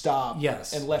down, stop,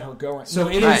 and let her go. So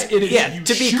it is. Yeah,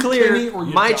 to be clear,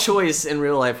 my choice in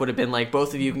real life would have been like,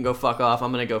 both of you can go fuck off.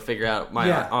 I'm gonna go figure out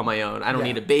on my own. I don't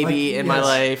need a baby in my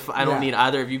life. I don't need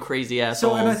either of you crazy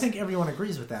assholes. So, and I think everyone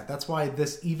agrees with that. That's why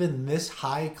this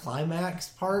high climax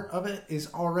part of it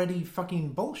is already fucking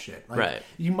bullshit. Like,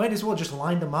 you might as well just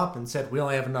lined them up and said, we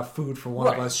only have enough food for one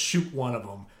of us. Shoot one of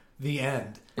them. The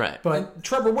end. Right. But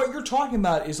Trevor, what you're talking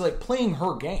about is like playing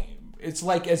her game. It's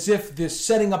like as if this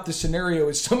setting up the scenario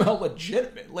is somehow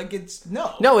legitimate. Like it's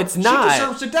no, it's not. She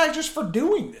deserves to die just for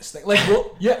doing this thing. Like,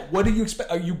 well, yeah. What do you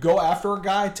expect? You go after a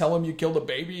guy, tell him you killed a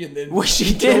baby, and then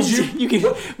she did. You can...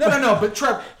 No. But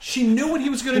Trevor, she knew what he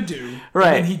was going to do,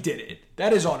 and he did it.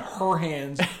 That is on her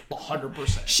hands,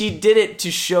 100%. She did it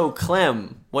to show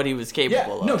Clem what he was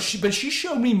capable of. No, but she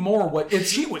showed me more what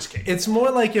she was capable. It's more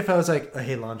like if I was like,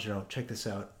 hey, Longino, check this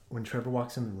out. When Trevor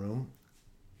walks in the room,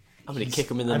 I'm going to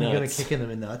kick him in the nuts. I'm going to kick him in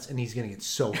the nuts, and he's going to get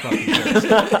so fucking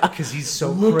pissed. Because he's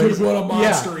so crazy. Look at what a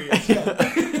monster he is.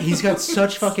 Yeah. He's got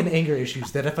such fucking anger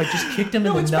issues that if I just kicked him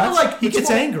in the nuts, he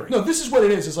gets angry. No, this is what it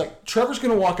is. It's like, Trevor's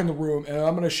going to walk in the room, and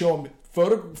I'm going to show him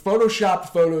photoshopped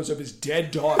photos of his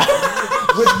dead daughter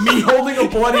with me holding a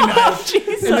bloody knife,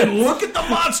 and then look at the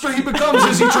monster he becomes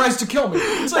as he tries to kill me.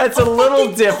 It's like, that's a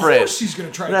little different. Of course he's going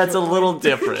to try. That's a little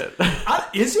different.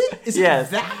 Is it? Is it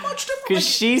that much different? Because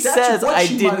she says, "I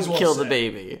didn't kill the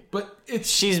baby," but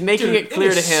she's making it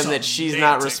clear to him that she's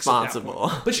not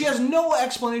responsible. But she has no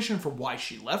explanation for why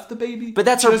she left the baby. But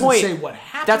that's her point. Say what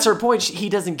happened. That's her point. He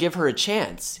doesn't give her a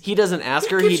chance. He doesn't ask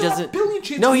her. He doesn't. A billion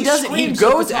chances. No, he doesn't. He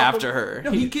goes after her.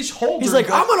 No, he just holds her. He's like,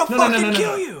 "I'm gonna fucking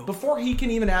kill you." Before he can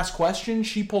even ask questions,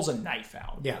 she pulls a knife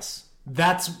out. Yes,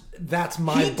 that's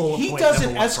my bullet point. He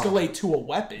doesn't escalate to a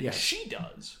weapon. Yes. She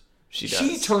does. She does.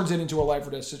 She turns it into a life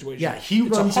or death situation. Yeah, he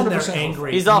runs in there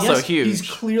angry. He's also huge. He's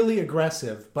clearly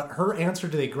aggressive, but her answer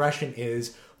to the aggression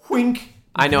is wink.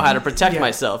 I know how to protect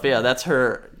myself. Yeah, that's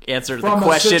her answer to the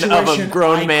question of a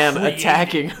grown man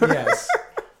attacking her. Yes.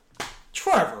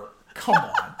 Trevor, come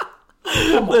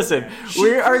on. Listen,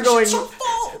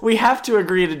 we have to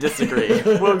agree to disagree.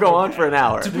 We'll go on for an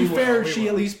hour. To be fair, she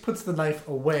at least puts the knife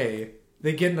away.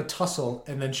 They get in a tussle,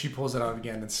 and then she pulls it out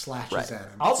again and slashes at him.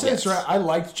 I'll say this right. I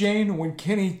liked Jane. When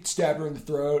Kenny stabbed her in the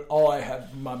throat, all I had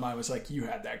in my mind was like, you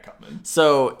had that coming.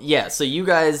 So you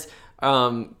guys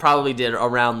probably did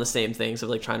around the same things of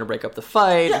like trying to break up the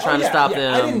fight, trying to stop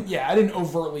them. I didn't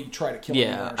overtly try to kill them.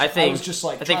 Yeah, I think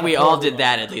we all did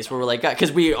that at least. Where we're like,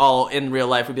 because we all in real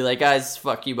life would be like, guys,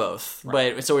 fuck you both.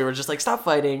 Right. But so we were just like, stop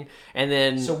fighting, and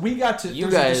then so we got to.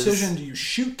 There's a decision: do you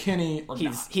shoot Kenny or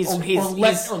not? Or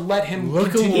let him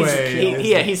look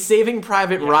away. He's saving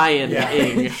Private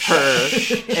Ryan-ing her,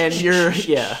 and you're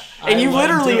and you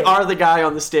literally are the guy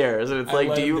on the stairs, and it's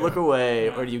like, do you look away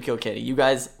or do you kill Kenny? You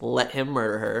guys let him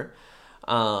murder her.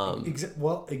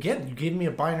 Well, again, you gave me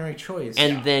a binary choice,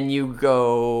 and then you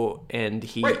go and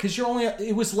he because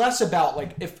it was less about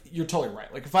like if you're totally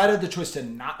right. Like if I had the choice to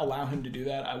not allow him to do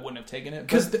that, I wouldn't have taken it.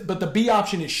 But the B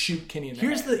option is shoot Kenny in the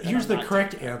head. Here's the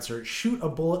correct answer: shoot a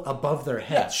bullet above their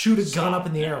head, shoot a gun up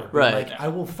in the air. Right, like I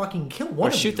will fucking kill one.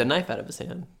 Or shoot the knife out of his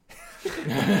hand.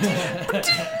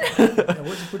 That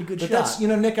was a pretty good shot. That's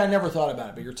Nick, I never thought about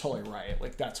it, but you're totally right.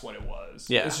 Like that's what it was.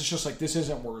 Yeah. This is just like this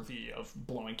isn't worthy of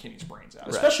blowing Kenny's brains out,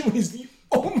 especially when he's the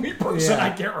only person I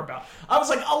care about. I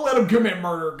was like, I'll let him commit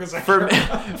murder because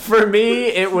for me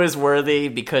it was worthy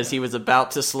because he was about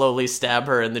to slowly stab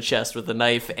her in the chest with a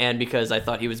knife, and because I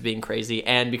thought he was being crazy,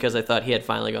 and because I thought he had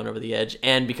finally gone over the edge,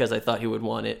 and because I thought he would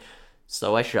want it,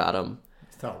 so I shot him.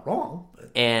 It's not wrong. But...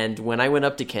 And when I went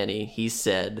up to Kenny, he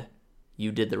said,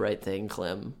 "You did the right thing,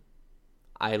 Clem.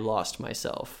 I lost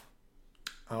myself."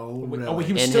 Oh, really?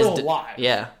 He was still alive.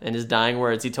 Yeah, in his dying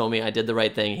words, he told me I did the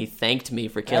right thing. He thanked me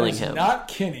for killing him. Not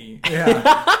Kenny. Yeah,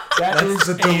 that is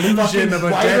the delusion of a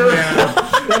dead man.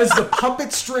 That is the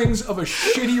puppet strings of a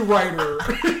shitty writer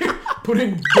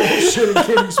putting bullshit in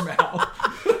Kenny's mouth.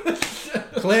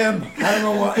 Clem, I don't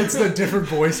know what. It's the different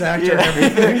voice actor and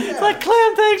everything. It's like,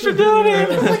 Clem, thanks for doing it.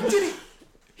 Like,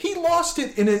 he lost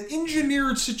it in an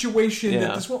engineered situation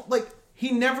that this one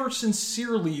he never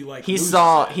sincerely he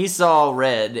saw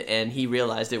red and he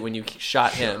realized it when you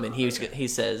shot him, and he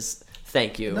says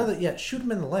thank you. Shoot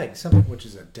him in the leg, something which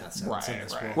is a death sentence in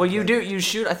this world. Well, you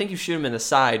shoot. I think you shoot him in the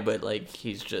side, but like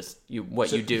he's just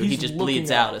he just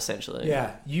bleeds out essentially.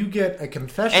 Yeah, you get a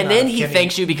confession, and then he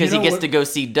thanks you because he gets to go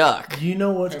see Duck. You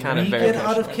know what? Kind of get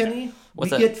out of Kenny. We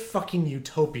get fucking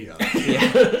utopia.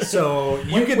 So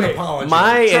you get an apology.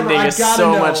 My ending is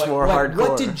so much more hardcore.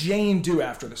 What did Jane do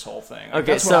after this whole thing?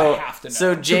 Okay, so I have to know.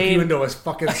 So Jane took you into a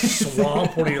fucking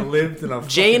swamp when he lived in a.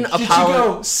 Did you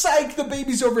go psych the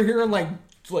baby's over here and like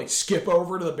skip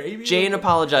over to the baby? Jane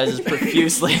apologizes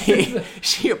profusely.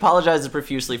 She apologizes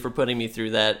profusely for putting me through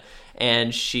that.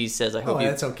 And she says, "I hope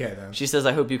that's okay then." She says,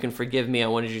 "I hope you can forgive me. I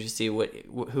wanted you to see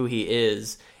who he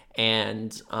is."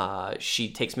 And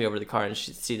she takes me over to the car and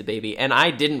she see the baby. And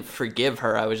I didn't forgive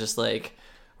her. I was just like,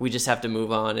 we just have to move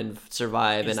on and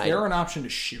survive. Is there an option to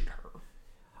shoot her?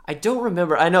 I don't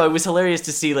remember. I know it was hilarious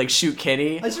to see shoot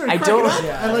Kenny. I don't.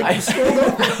 I scrolled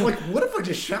over. I'm like, what if I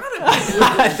just shot him?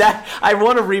 I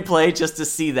want to replay just to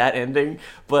see that ending,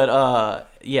 but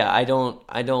I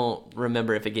don't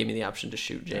remember if it gave me the option to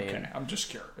shoot Jane. Okay, I'm just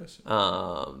curious.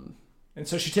 And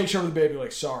so she takes over the baby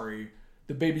like, sorry.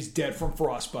 The baby's dead from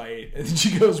frostbite, and then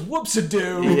she goes,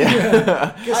 "Whoops-a-doo."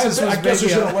 Yeah. I guess we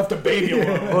should have left the baby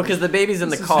alone. Well, because the baby's in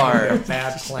the car. A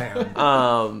bad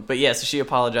plan. But yeah, so she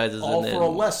apologizes, for a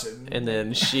lesson. And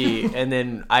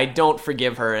then I don't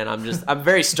forgive her, and I'm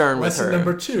very stern with her. Lesson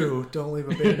number 2: don't leave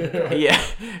a baby in the car. Yeah,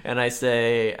 and I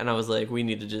was like,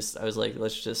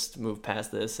 let's just move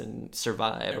past this and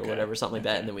survive or whatever, something like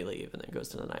that, and then we leave, and then it goes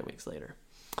to the 9 weeks later.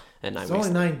 And it's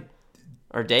only 9.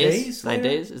 Or days? 9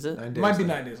 days, is it? 9 days. It might be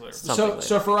 9 days later. So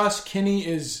for us, Kenny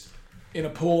is in a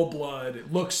pool of blood,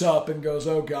 looks up and goes,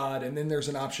 oh God, and then there's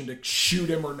an option to shoot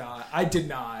him or not. I did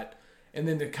not. And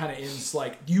then it kind of ends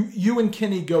like, you and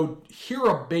Kenny go hear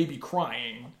a baby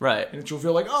crying. Right. And it's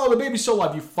revealed like, oh, the baby's still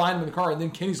alive. You find him in the car, and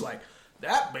then Kenny's like,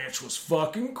 that bitch was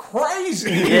fucking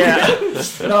crazy. Yeah.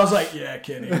 And I was like, yeah,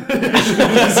 Kenny. and then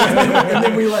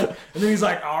he's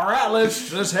like, all right,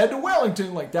 let's head to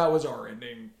Wellington. Like, that was our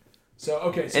ending.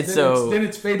 So then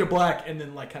it's fade to black and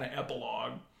then kind of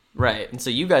epilogue. Right. And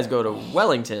so you guys go to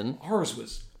Wellington. Ours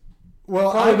was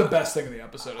probably the best thing of the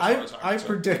episode. I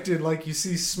predicted you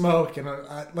see smoke, and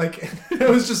I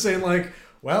was just saying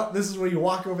well, this is where you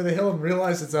walk over the hill and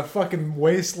realize it's a fucking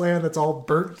wasteland that's all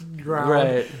burnt ground.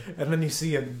 Right. And then you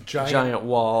see a giant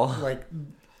wall.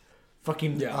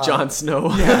 fucking Jon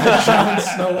Snow. Yeah, Jon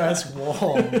Snow-esque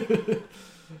wall.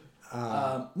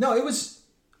 No, it was...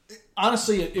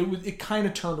 Honestly, it kind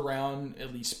of turned around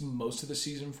at least most of the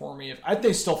season for me.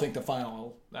 I still think the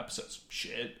final episode's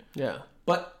shit. Yeah.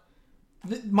 But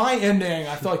my ending,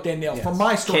 I feel like they nailed for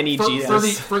my story. Kenny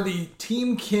Jesus. For the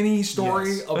Team Kenny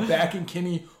story of backing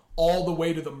Kenny all the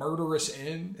way to the murderous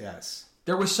end. Yes.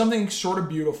 There was something sort of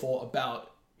beautiful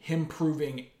about him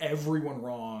proving everyone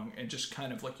wrong, and just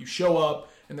kind of like you show up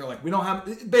and they're like, we don't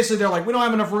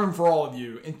have enough room for all of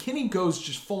you. And Kenny goes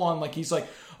just full on, like he's like,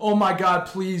 oh my God,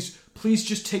 please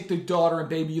just take the daughter and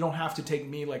baby. You don't have to take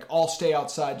me. Like, I'll stay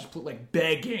outside. Just like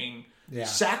begging,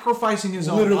 sacrificing his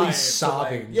own life. Literally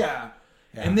sobbing. Yeah.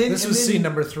 And then this was scene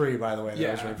number 3, by the way, that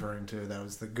I was referring to. That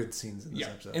was the good scenes in this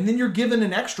episode. And then you're given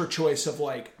an extra choice of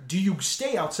like, do you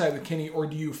stay outside with Kenny or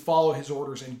do you follow his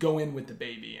orders and go in with the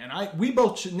baby? And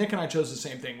Nick and I chose the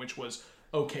same thing, which was,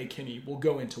 okay, Kenny, we'll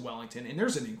go into Wellington. And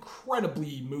there's an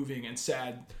incredibly moving and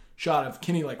sad shot of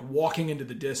Kenny like walking into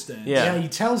the distance. Yeah, he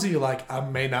tells you like, I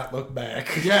may not look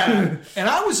back. Yeah. And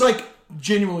I was like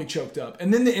genuinely choked up.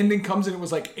 And then the ending comes and it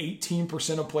was like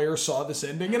 18% of players saw this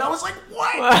ending. And I was like,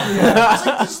 what? I was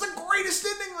like, this is the greatest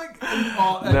ending. Like,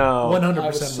 no.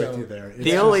 100% with you there.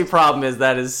 The only problem is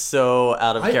that is so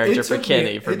out of character for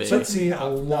Kenny for me. It took me a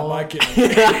long...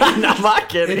 Not my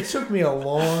kidding. It took me a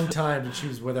long time to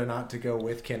choose whether or not to go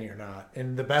with Kenny or not.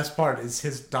 And the best part is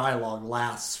his dialogue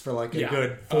lasts for like a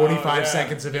good 45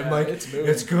 seconds of him like,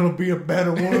 it's going to be a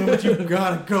better world. You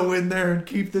got to go in there and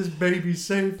keep this baby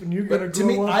safe and you're going to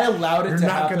grow up. I allowed it You're to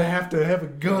not happen. going to have a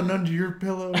gun under your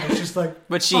pillow. It's just like...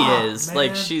 But she is. Man.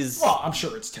 Like, she's... Well, I'm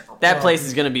sure it's terrible. That place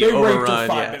is going to be They raped her overrun.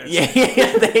 5 minutes.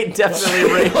 Yeah, they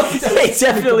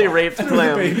definitely raped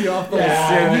Clem. The baby off the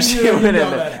Yeah. wall. She went in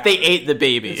there. They ate the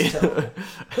baby.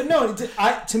 But no,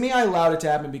 to me, I allowed it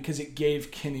to happen because it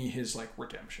gave Kenny his like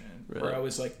redemption. Really? Where I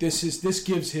was like, this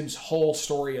gives his whole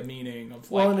story a meaning of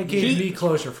like. Well, and it gave me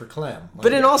closure for Clem. Like,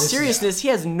 but in all seriousness, he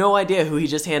has no idea who he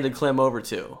just handed Clem over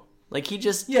to. Like he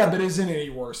just. Yeah, but isn't it any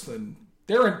worse than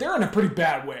they're in a pretty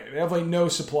bad way. They have like no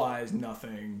supplies,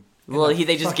 nothing. Well,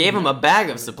 they just gave him a bag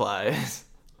of supplies.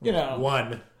 You know,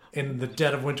 one in the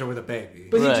dead of winter with a baby.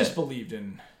 But he just believed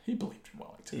in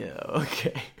Wellington. Yeah.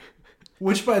 Okay.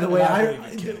 Which, by the way,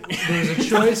 there was a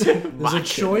choice. There was a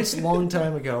choice a long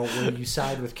time ago where you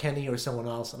side with Kenny or someone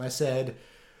else, and I said,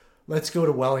 "Let's go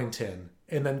to Wellington."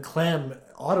 And then Clem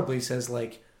audibly says,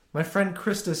 "Like my friend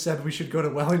Krista said we should go to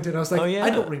Wellington." I was like, "I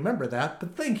don't remember that,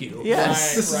 but thank you."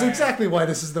 Yes, this is exactly why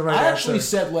this is the right answer. I actually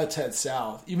said let's head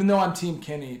south, even though I'm Team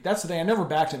Kenny. That's the thing. I never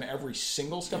backed him every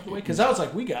single step of the way because I was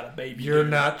like, we got a baby. You're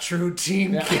not true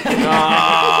Team Kenny.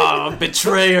 Oh,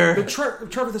 betrayer. But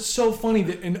Trevor, that's so funny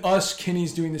that in us,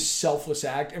 Kenny's doing this selfless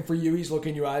act, and for you, he's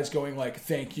looking in your eyes going like,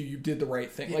 thank you, you did the right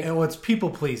thing. Like, it's people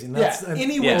pleasing.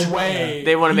 Any which way.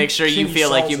 They want to make sure you Kenny feel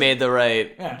like you sells made the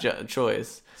right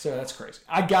choice. So that's crazy.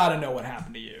 I gotta know what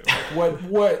happened to you. Like,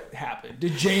 what happened?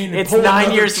 Did Jane It's pull 9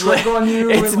 another years trick on you?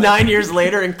 It's 9 years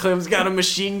later, and Clem's got a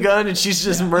machine gun, and she's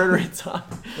just murdering Tom.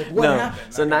 Like, what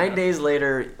happened? So 9 days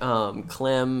later,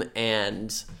 Clem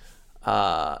and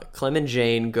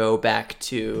Jane go back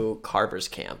to Carver's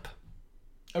camp.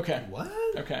 Okay. What?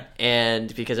 Okay.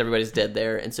 And because everybody's dead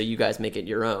there, and so you guys make it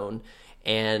your own.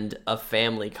 And a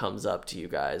family comes up to you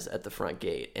guys at the front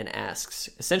gate and asks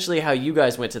essentially how you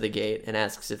guys went to the gate and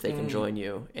asks if they can join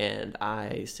you. And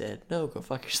I said, no, go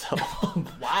fuck yourself.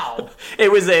 Wow.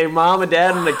 It was a mom, a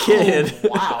dad, and a kid.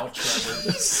 Wow,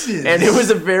 Trevor. And it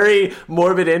was a very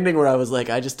morbid ending where I was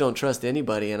like, I just don't trust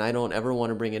anybody, and I don't ever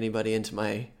want to bring anybody into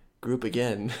my group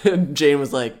again. And Jane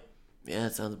was like, yeah,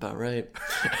 that sounds about right.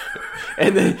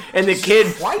 and the kid...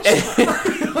 and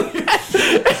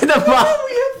the mom...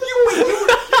 You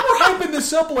were hyping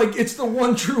this up like it's the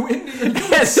one true ending. Are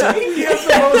you insane? You have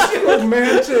the most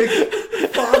romantic,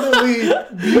 fatherly,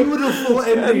 beautiful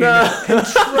ending. And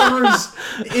Trevor's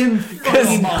in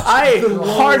fucking I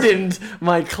hardened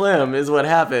my Clem is what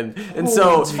happened. And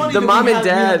so the mom and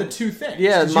dad... the two things.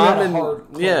 Yeah, mom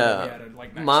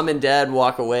mom and dad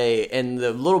walk away, and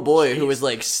the little boy who was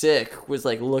like sick was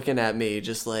like looking at me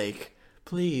just like...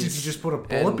 Please. Did you just put a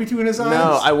bullet between his eyes?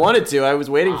 No, I wanted to. I was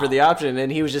waiting for the option,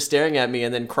 and he was just staring at me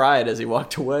and then cried as he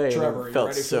walked away. Trevor, it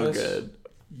felt you ready so for this? good.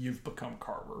 You've become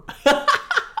Carver.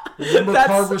 Remember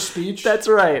Carver's speech? That's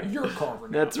right. You're Carver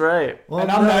now. That's right. Well,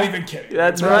 and I'm not even kidding.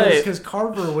 That's right. Because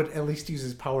Carver would at least use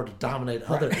his power to dominate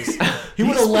others. He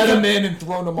would have let him in and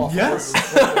thrown him off the roof.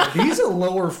 He's a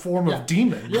lower form of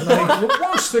demon. You're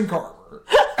worse than Carver.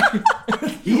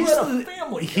 You had a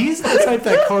family. He's the type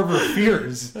that Carver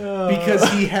fears because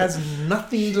he has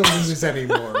nothing to lose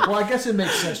anymore. Well, I guess it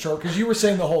makes sense, Charles, because you were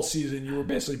saying the whole season you were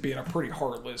basically being a pretty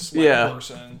heartless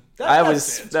person. That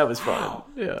was fun.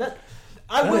 Yeah.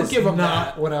 I will give him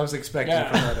not that. What I was expecting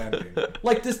from that ending.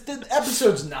 Like the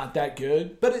episode's not that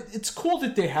good, but it's cool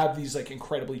that they have these like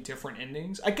incredibly different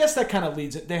endings. I guess that kind of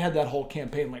leads it. They had that whole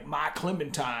campaign like My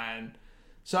Clementine.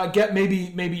 So I get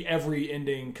maybe every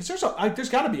ending because there's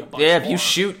got to be a bunch. Yeah, if more. you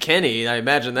shoot Kenny, I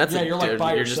imagine that's you're like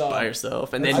by you're yourself. just by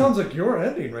yourself, and That then sounds like your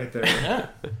ending right there. Yeah,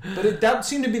 but that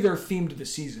seemed to be their theme to the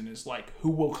season is like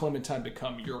who will Clementine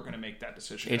become? You're going to make that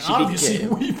decision. And And she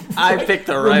obviously, I picked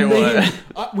the right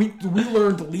one. We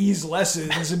learned Lee's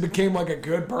lessons and became like a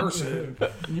good person.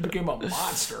 And you became a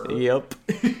monster. Yep.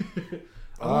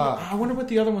 I wonder what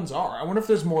the other ones are. I wonder if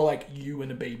there's more like you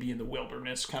and a baby in the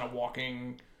wilderness, kind of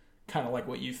walking. Kind of like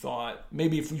what you thought.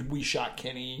 Maybe if we shot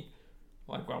Kenny,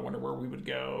 like I wonder where we would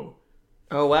go.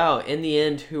 Oh wow! In the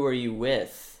end, who are you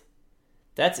with?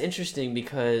 That's interesting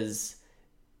because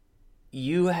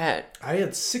you had. I had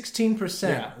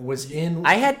 16% was in.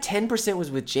 I had 10% was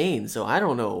with Jane, so I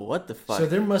don't know what the fuck. So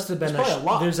there must have been a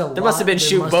lot. There must have been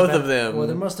shoot both of them. Well,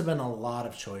 there must have been a lot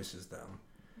of choices though.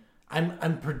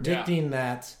 I'm predicting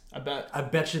that. I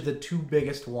bet you the two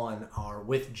biggest one are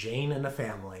with Jane and a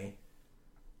family.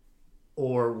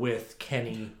 Or with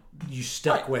Kenny, you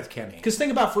stuck with Kenny. Because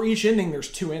think about for each ending, there's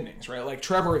two endings, right? Like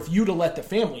Trevor, if you'd have let the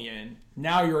family in,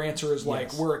 now your answer is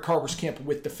like we're at Carver's camp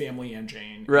with the family and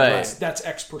Jane. Right. That's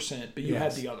X%, but you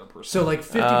had the other person. So like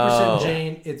 50%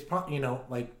 Jane, it's probably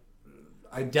like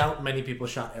I doubt many people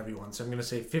shot everyone, so I'm going to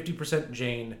say 50%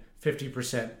 Jane,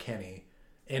 50% Kenny.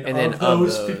 And then of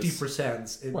those of those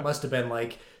 50%, it must have been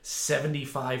like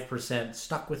 75%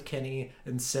 stuck with Kenny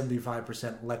and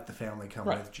 75% let the family come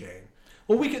with Jane.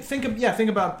 Well, we could think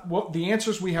about what the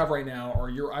answers we have right now are.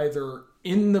 You're either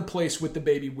in the place with the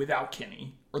baby without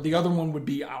Kenny, or the other one would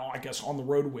be, I guess, on the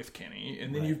road with Kenny,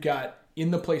 and then you've got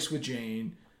in the place with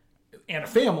Jane and a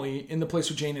family, in the place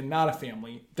with Jane and not a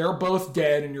family. They're both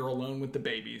dead, and you're alone with the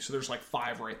baby. So there's like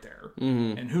 5 right there,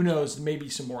 and who knows, maybe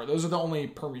some more. Those are the only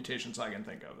permutations I can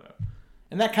think of, though,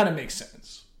 and that kind of makes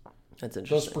sense. That's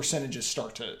interesting. Those percentages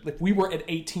start to like we were at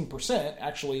 18%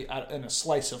 actually in a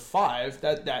slice of 5.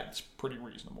 That's pretty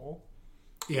reasonable.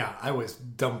 Yeah, I was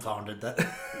dumbfounded that.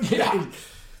 Yeah,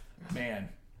 man.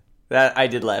 That I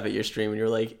did laugh at your stream, and you were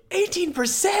like,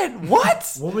 18%.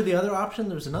 What? What were the other options?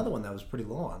 There was another one that was pretty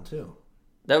low on too.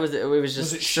 That was it. Was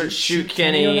just shoot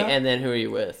Kenny, and then who are you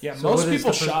with? Yeah, so most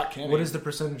people shot Kenny. What is the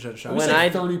percentage that shot? When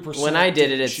like I 30% when I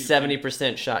did it, it's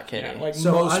 70% shot Kenny. Yeah, like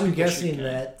So most I'm people guessing shoot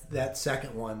Kenny. that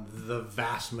second one, the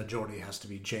vast majority has to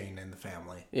be Jane and the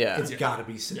family. Yeah. It's got to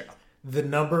be. The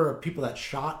number of people that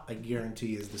shot, I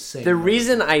guarantee, is the same. The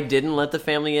reason I didn't let the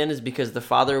family in is because the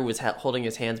father was holding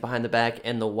his hands behind the back,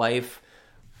 and the wife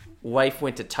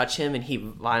went to touch him, and he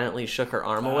violently shook her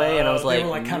arm away, and I was like, they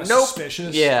were like kind of nope.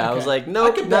 suspicious. Yeah, I Okay. was like,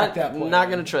 nope, I could back that point. not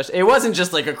gonna trust. It wasn't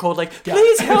just like a cold, like,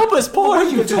 please help us, poor.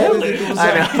 You told it. It was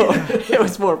I like, know it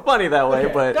was more funny that way,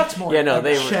 Okay, but that's more- yeah, no, like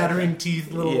they were. shattering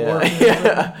teeth, little Yeah. worm.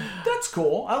 Yeah. That's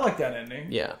cool. I like that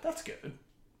ending. Yeah. That's good.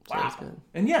 So Wow. that's good.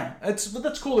 And yeah,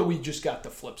 that's cool that we just got the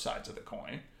flip sides of the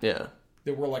coin. Yeah.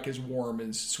 That we're like as warm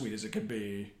and sweet as it could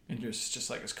be, and just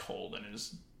like as cold and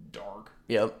as dark.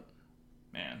 Yep.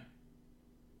 Man.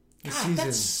 The God, season.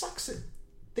 that sucks.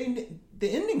 The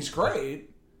ending's great.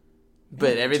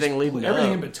 But everything leading Everything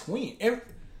up. in between.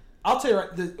 I'll tell you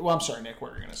right. Well, I'm sorry, Nick.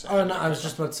 What were you going to say? Oh no, I was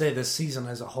just about to say the season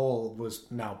as a whole was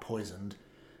now poisoned.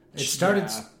 It started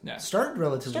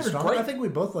relatively Started strong. great. I think we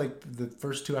both liked the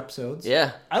first 2 episodes.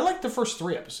 Yeah. I liked the first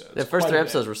 3 episodes. The first quite 3 a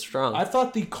episodes bit. were strong. I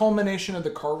thought the culmination of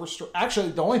the Carver story. Actually,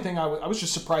 the only thing I was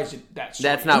just surprised that story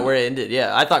That's not where it ended.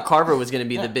 Yeah, I thought Carver was going to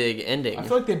be the big ending. I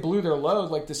feel like they blew their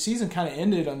load. Like the season kind of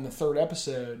ended on the 3rd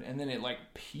episode, and then it like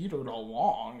petered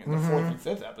along in the 4th and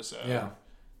 5th episode. Yeah.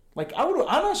 Like I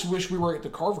almost wish we were at the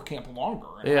Carver camp longer.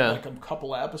 And had, Yeah. like a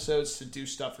couple of episodes to do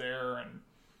stuff there and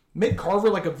make Carver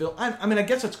like a villain. I mean, I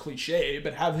guess it's cliche,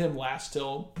 but have him last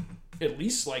till at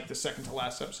least like the second to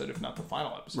last episode, if not the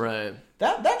final episode. Right.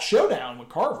 That showdown with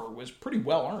Carver was pretty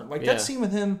well earned. Like Yeah. that scene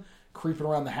with him creeping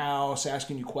around the house,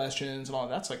 asking you questions and all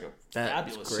that's like a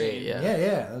fabulous great, scene. yeah.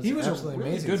 Yeah. He was a absolutely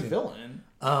really amazing good scene. villain.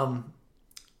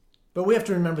 But we have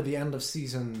to remember the end of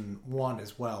season 1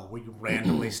 as well. We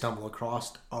randomly stumble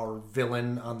across our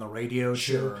villain on the radio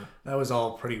Sure. too. That was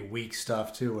all pretty weak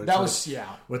stuff too. That was yeah.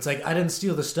 Where it's like, I didn't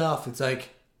steal the stuff. It's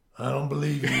like, I don't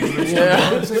believe you.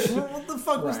 Yeah. It's like, well, what the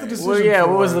fuck was the Right. decision? Well, yeah,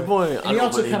 for? what was the point? And he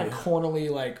also kind of cornily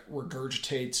like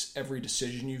regurgitates every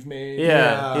decision you've made.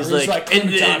 Yeah. He's He's like, and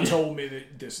Clementine then, told me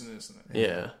that this and this and that.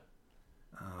 yeah.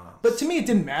 But to me, it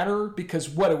didn't matter because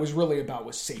what it was really about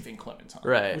was saving Clementine.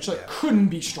 Right. Which couldn't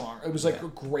be stronger. It was a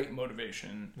great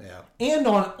motivation. Yeah. And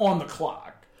on the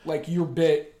clock. Like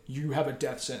you have a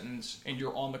death sentence and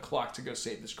you're on the clock to go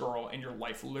save this girl and your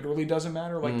life literally doesn't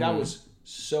matter. Like that was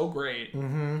so great.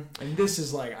 Mm-hmm. And this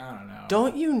is like, I don't know.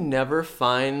 Don't you never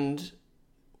find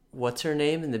what's her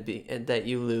name that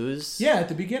you lose? Yeah, at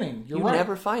the beginning. You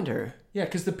never find her. Yeah,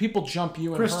 because the people jump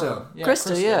you and Krista. her. Yeah,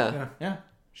 Krista, yeah.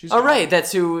 She's right.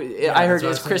 That's who I heard.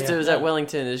 that's Is what I was Krista saying, was at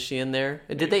Wellington? Is she in there?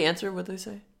 Did they answer what they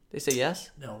say? They say yes.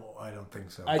 No, I don't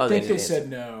think so. I think they they said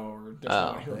no, or doesn't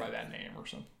want to hear by that name or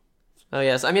something. Oh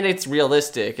yes. I mean, it's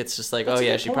realistic. It's just like, That's a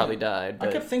good she point. probably died. But...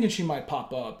 I kept thinking she might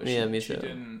pop up. But me she too.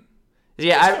 Didn't.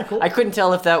 Yeah, cool. I couldn't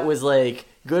tell if that was like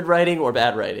good writing or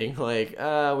bad writing. Like, we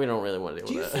don't really want to Do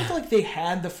deal you with that. think like they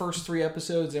had the first 3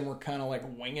 episodes and were kind of like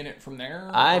winging it from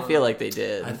there? I feel like they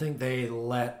did. I think they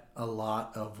let a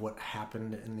lot of what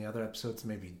happened in the other episodes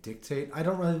maybe dictate. I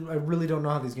really don't know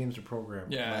how these games are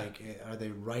programmed. Yeah. Like, are they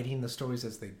writing the stories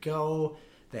as they go?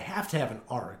 They have to have an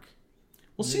arc.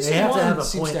 Well, season 1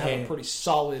 seems to have a pretty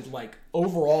solid like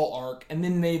overall arc, and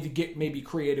then they get maybe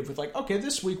creative with like, okay,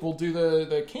 this week we'll do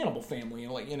the cannibal family,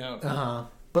 and like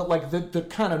But like the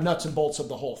kind of nuts and bolts of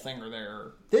the whole thing are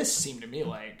there. This seemed to me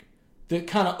like the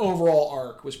kind of overall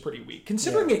arc was pretty weak,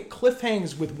 considering it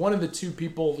cliffhangs with one of the 2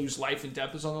 people whose life and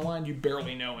death is on the line. You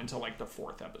barely know until like the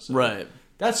 4th episode. Right.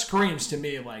 That screams to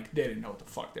me like they didn't know what the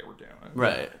fuck they were doing.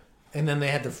 Right. And then they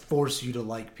had to force you to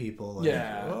like people. Like,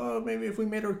 oh, maybe if we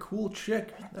made her a cool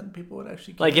chick, then people would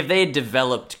actually care. Like if they had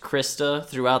developed Krista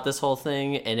throughout this whole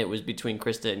thing, and it was between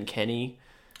Krista and Kenny.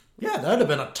 Yeah, that would have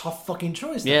been a tough fucking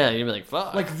choice. Yeah, you'd be like,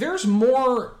 fuck. Like there's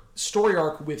more story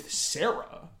arc with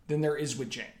Sarah than there is with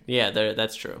Jane. Yeah,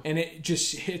 that's true. And it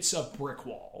just hits a brick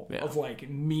wall of like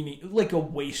meaning, like a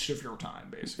waste of your time,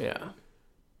 basically. Yeah.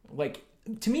 Like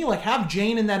to me, like have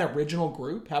Jane in that original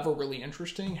group, have her really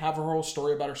interesting, have her whole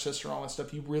story about her sister and all that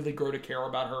stuff. You really grow to care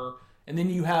about her, and then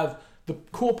you have the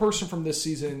cool person from this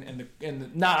season and the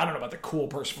I don't know about the cool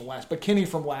person from last, but Kenny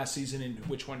from last season. And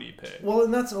which one do you pick? Well,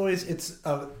 and that's always it's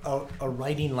a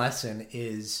writing lesson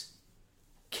is,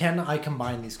 can I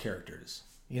combine these characters?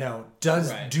 You know,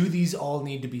 do these all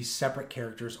need to be separate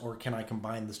characters, or can I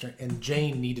combine the strength? And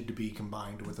Jane needed to be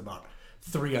combined with about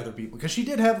 3 other people, because she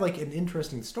did have like an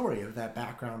interesting story of that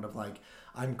background of like,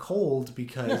 I'm cold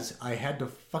because I had to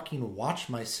fucking watch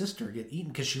my sister get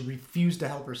eaten because she refused to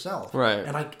help herself. Right.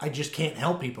 And I just can't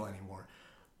help people anymore.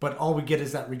 But all we get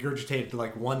is that regurgitated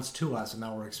like once to us, and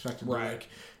now we're expected to like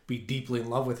be deeply in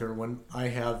love with her when I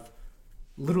have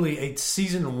literally a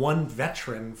season 1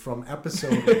 veteran from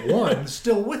episode 1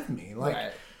 still with me.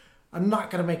 Like, I'm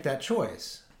not going to make that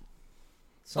choice.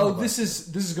 This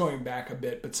is going back a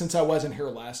bit, but since I wasn't here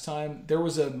last time, there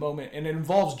was a moment, and it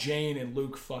involves Jane and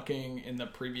Luke fucking in the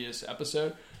previous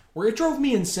episode, where it drove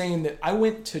me insane that I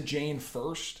went to Jane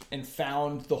first and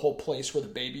found the whole place where the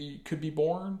baby could be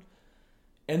born.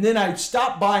 And then I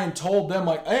stopped by and told them,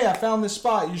 like, hey, I found this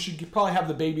spot. You should probably have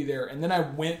the baby there. And then I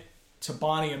went to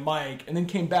Bonnie and Mike and then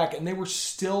came back, and they were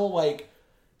still, like,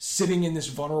 sitting in this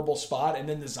vulnerable spot, and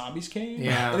then the zombies came.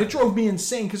 Yeah. And it drove me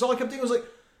insane, because all I kept thinking was, like,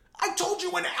 I told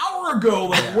you an hour ago,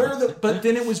 like, but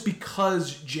then it was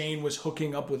because Jane was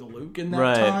hooking up with Luke in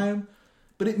that time.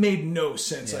 But it made no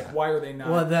sense. Like, why are they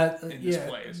not in this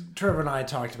place? Trevor and I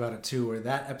talked about it too, where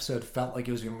that episode felt like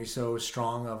it was going to be so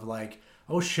strong of like,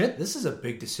 oh shit, this is a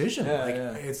big decision.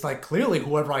 It's like clearly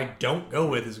whoever I don't go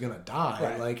with is going to die.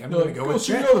 Right. Like I'm going to go with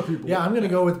Jane. Other people. Yeah, I'm going to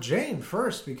go with Jane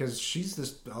first because she's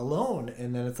just alone.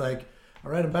 And then it's like,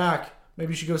 all right, I'm back.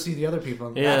 Maybe you should go see the other people.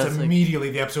 And that's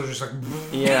immediately the episode just like...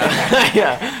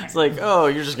 yeah. It's like, oh,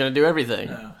 you're just going to do everything.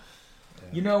 Yeah.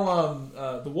 You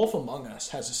know, The Wolf Among Us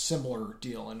has a similar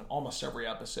deal in almost every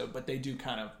episode, but they do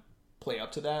kind of play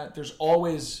up to that. There's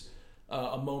always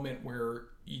a moment where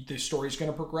the story's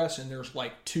going to progress, and there's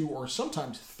like 2 or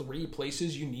sometimes 3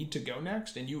 places you need to go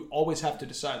next, and you always have to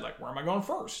decide, like, where am I going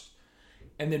first?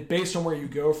 And then based on where you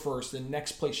go first, the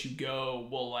next place you go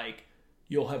will, like...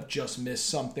 You'll have just missed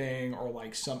something, or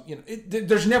like some, you know,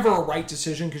 there's never a right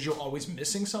decision because you're always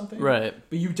missing something. Right.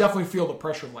 But you definitely feel the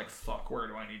pressure of like, fuck, where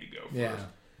do I need to go first? Yeah.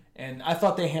 And I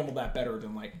thought they handled that better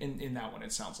than like, in that one,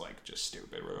 it sounds like just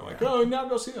stupid. Where they're like, oh, now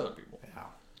go see the other people. Yeah.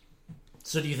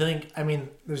 So do you think, I mean,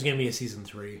 there's going to be a season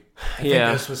 3. I think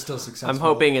this was still successful. I'm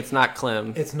hoping it's not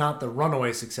Clem. It's not the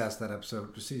runaway success that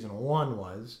episode season 1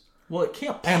 was. Well, it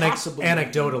can't possibly.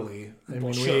 Anecdotally. I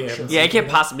mean, Sure. Yeah, it can't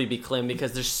possibly be Clem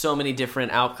because there's so many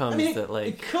different outcomes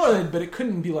it could, but it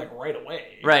couldn't be like right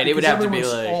away. Right, it would have to be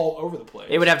everyone's like all over the place.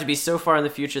 It would have to be so far in the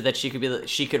future that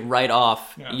she could write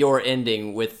off your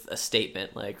ending with a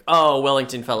statement like, "Oh,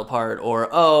 Wellington fell apart," or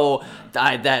 "Oh,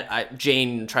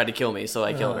 Jane tried to kill me, so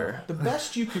I killed her." The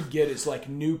best you could get is like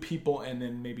new people, and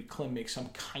then maybe Clem makes some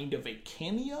kind of a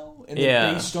cameo, and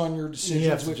then based on your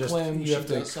decisions with Clem, you have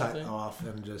to cut something off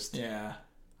and just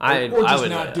I just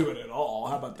would not do it at all.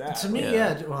 How about that? To me,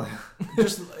 well,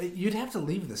 just you'd have to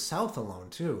leave the South alone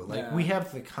too. Like we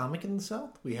have the comic in the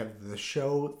South, we have the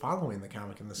show following the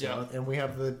comic in the South, and we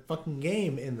have the fucking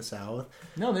game in the South.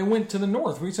 No, they went to the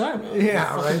North. What are you talking about?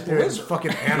 Yeah, right there. It's fucking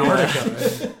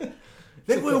Antarctica.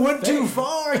 They went too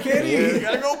far, Kenny. You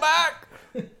gotta go back.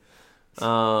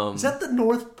 Is that the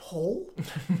North Pole?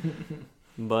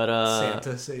 But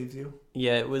Santa saved you.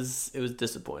 Yeah, it was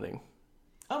disappointing.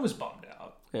 I was bummed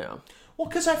out. Yeah. Well,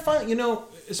 because I find,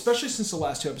 especially since the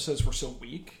last 2 episodes were so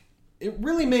weak, it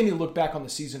really made me look back on the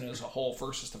season as a whole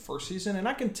versus the first season. And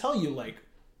I can tell you, like,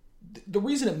 the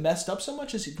reason it messed up so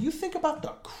much is if you think about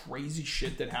the crazy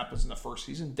shit that happens in the first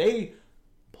season, they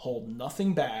hold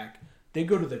nothing back. They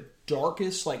go to the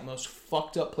darkest, like, most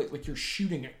fucked up place. Like, you're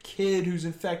shooting a kid who's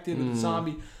infected with a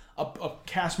zombie. A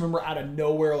cast member out of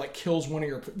nowhere, like, kills one of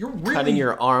your... You're really... Cutting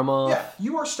your arm off. Yeah,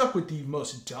 you are stuck with the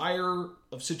most dire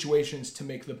of situations to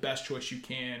make the best choice you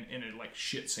can in a, like,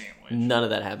 shit sandwich. None of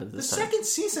that happens this time. The second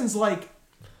season's, like...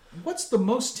 What's the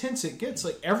most tense it gets?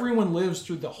 Like, everyone lives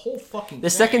through the whole fucking thing. The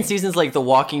second season's like The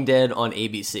Walking Dead on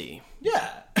ABC.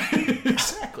 Yeah,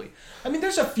 exactly. I mean,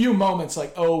 there's a few moments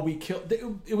like, oh, we killed...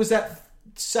 It was that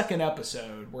second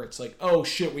episode where it's like, oh,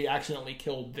 shit, we accidentally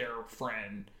killed their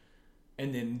friend.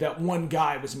 And then that one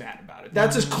guy was mad about it.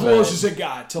 That's as close as it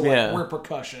got to like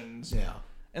repercussions. Yeah.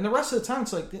 And the rest of the time,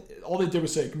 it's like all they did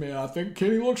was say, "Man, I think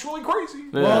Kenny looks really crazy."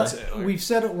 Yeah. Well, that's it. Like, we've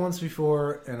said it once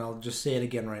before, and I'll just say it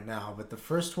again right now. But the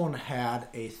first one had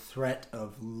a threat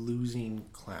of losing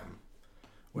Clem.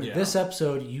 Where this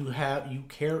episode, you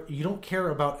don't care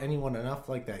about anyone enough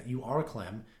like that. You are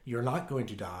Clem. You're not going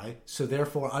to die. So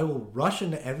therefore, I will rush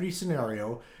into every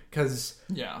scenario because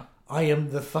I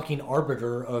am the fucking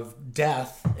arbiter of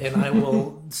death, and I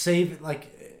will save.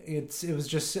 Like it was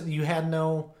just you had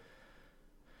no.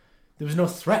 There was no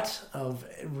threat of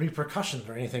repercussions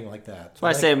or anything like that. Well,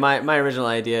 I say my original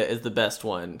idea is the best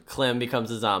one. Clem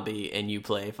becomes a zombie, and you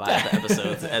play 5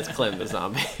 episodes as Clem the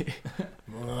zombie.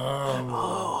 The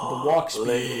walk speed would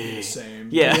be the same.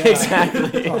 Yeah,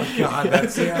 exactly. Oh god, I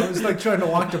was like trying to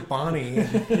walk to Bonnie.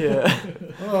 Yeah.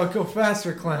 Oh, go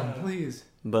faster, Clem, please.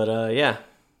 But yeah,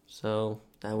 so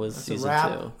that was season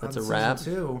 2. That's a wrap.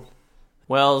 Season 2.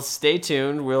 Well, stay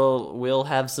tuned. We'll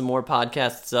have some more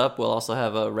podcasts up. We'll also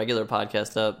have a regular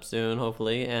podcast up soon,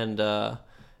 hopefully, and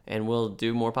we'll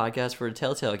do more podcasts for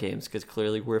Telltale Games because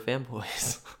clearly we're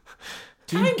fanboys.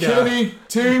 Team Kenny,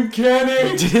 Team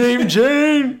Kenny, Team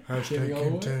Jane.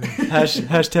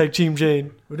 Hashtag Team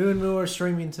Jane. We're doing more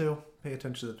streaming too. Pay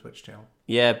attention to the Twitch channel.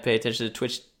 Yeah, pay attention to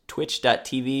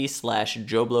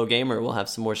twitch.tv/JoBlowGamer. We'll have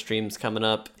some more streams coming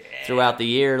up throughout the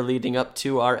year leading up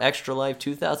to our Extra Life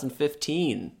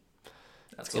 2015.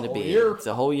 It's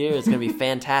a whole year. It's going to be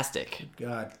fantastic.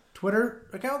 God. Twitter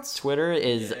accounts? Twitter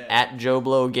is at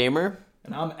JoBlowGamer.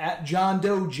 And I'm at John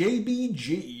Doe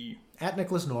JBG. At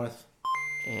Nicholas North.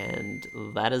 And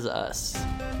that is us.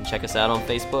 And check us out on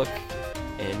Facebook.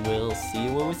 And we'll see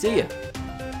you when we see you.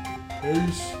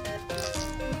 Peace.